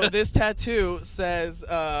 So this tattoo says,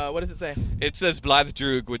 what does it say? It says Blythe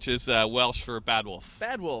Droog, which is Welsh for Bad Wolf.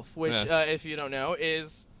 Bad Wolf, which, Yes. if you don't know,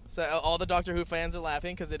 is, so all the Doctor Who fans are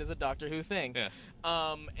laughing because it is a Doctor Who thing. Yes.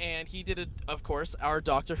 And he did, of course, our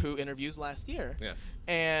Doctor Who interviews last year. Yes.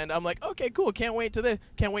 And I'm like, okay, cool, can't wait for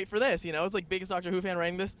this. You know, it's like biggest Doctor Who fan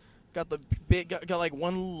writing this. Got like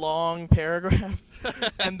one long paragraph,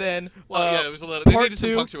 and then it was a little. They needed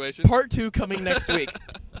some punctuation. Part 2 coming next week.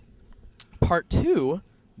 Part 2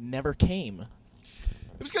 never came.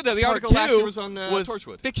 It was good though. The Part article last 2 year was on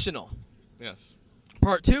Torchwood. Fictional. Yes.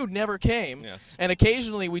 Part 2 never came. Yes. And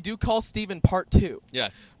occasionally we do call Steven Part 2.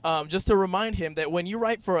 Yes. Just to remind him that when you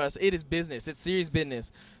write for us, it is business. It's serious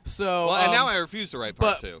business. So. Well, and now I refuse to write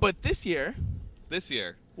Part 2. But this year.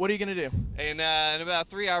 What are you going to do? In about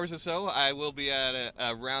 3 hours or so, I will be at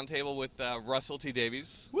a round table with Russell T.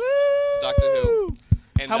 Davies, Woo! Doctor Who.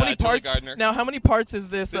 and how many Julie parts? Gardner. Now, how many parts is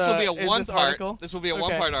this? This will be a is one this part. article? This will be a Okay.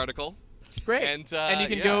 one-part article. Great. And you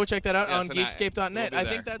can yeah. go check that out Yes, on and I- geekscape.net. we'll I be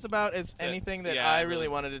think there. that's about as That's it. anything that Yeah, I I really really-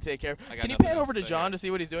 wanted to take care of. I got Can you nothing pan else over to to say John here. to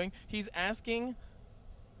see what he's doing? He's asking.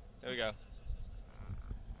 There we go.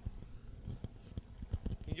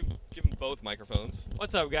 You can give them both microphones.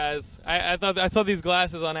 What's up, guys? I thought I saw these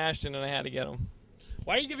glasses on Ashton and I had to get them.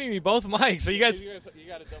 Why are you giving me both mics? Are you guys?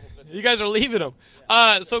 You guys are leaving them.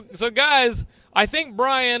 So guys, I think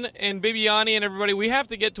Brian and Bibiani and everybody, we have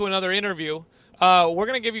to get to another interview. We're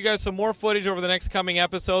gonna give you guys some more footage over the next coming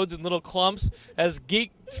episodes in little clumps as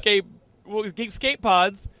Geekscape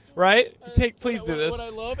pods. Right? Please do this. What I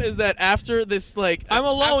love is that after this, like, I'm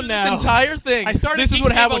alone after now. This entire thing. I started This is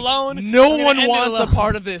what Geekscape happened. alone. I'm No gonna one end it wants a alone.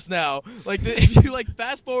 part of this now. Like, if you like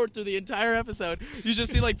fast forward through the entire episode, you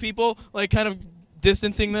just see like people like kind of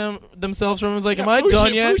distancing themselves from. It's like, am I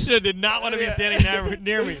done yet? Fuchsia did not want to be standing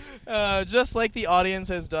near me. Just like the audience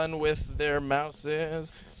has done with their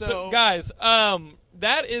mouses. So guys,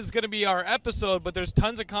 that is going to be our episode, but there's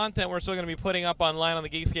tons of content we're still going to be putting up online on the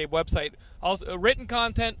Geekscape website. Also, written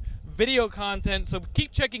content, video content, so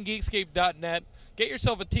keep checking Geekscape.net. Get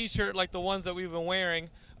yourself a t-shirt like the ones that we've been wearing.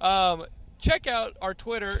 Check out our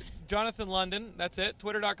Twitter, Jonathan London. That's it,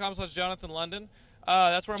 twitter.com/Jonathan London.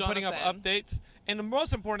 That's where I'm putting up updates. And the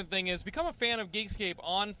most important thing is become a fan of Geekscape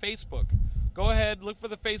on Facebook. Go ahead, look for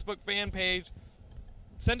the Facebook fan page.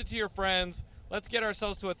 Send it to your friends. Let's get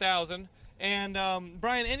ourselves to 1,000. And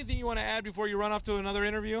Brian, anything you want to add before you run off to another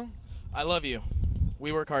interview? I love you.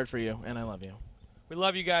 We work hard for you, and I love you. We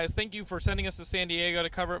love you guys. Thank you for sending us to San Diego to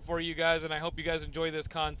cover it for you guys, and I hope you guys enjoy this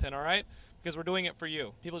content, all right? Because we're doing it for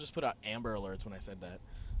you. People just put out Amber Alerts when I said that.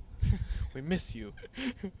 We miss you.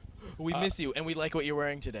 We miss you, and we like what you're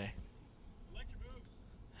wearing today.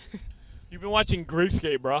 You've been watching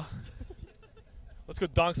Geekscape, bro. Let's go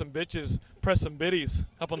donk some bitches, press some biddies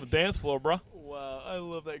up on the dance floor, bro. Wow, I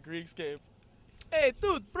love that Geekscape. Hey,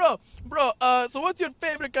 dude, bro, so what's your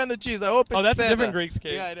favorite kind of cheese? I hope it's that's a feta. different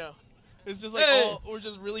Geekscape. Yeah, I know. It's just like, Hey. we're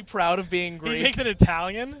just really proud of being Greek. He makes it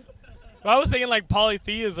Italian? I was thinking like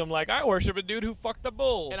polytheism, like I worship a dude who fucked a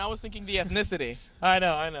bull. And I was thinking the ethnicity. I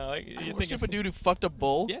know. Like, You worship a dude who fucked a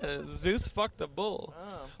bull? Yeah, Zeus fucked a bull.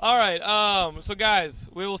 Oh. All right, so guys,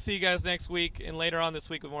 we will see you guys next week and later on this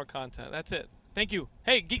week with more content. That's it. Thank you.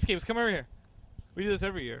 Hey, Geekscapes, come over here. We do this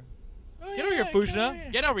every year. Get over here,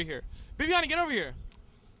 Fushna. Get over here. Bibiani, get over here.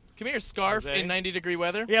 Come here, Scarf, Jose. in 90-degree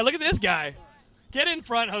weather. Yeah, look at this guy. Get in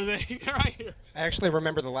front, Jose. Get right here. I actually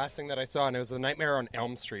remember the last thing that I saw, and it was The Nightmare on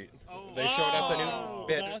Elm Street. They showed us a new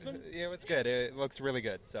bit. Awesome. Yeah, it was good. It looks really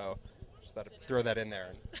good. So just thought I'd throw that in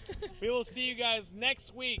there. We will see you guys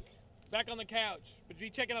next week back on the couch. But be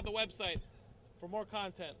checking out the website for more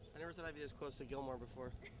content. I never thought I'd be this close to Gilmore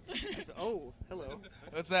before. Oh, hello.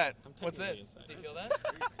 What's that? What's this? Do you feel that?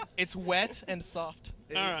 It's wet and soft.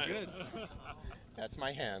 It is good. That's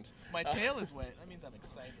my hand. My tail is wet. That means I'm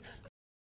excited.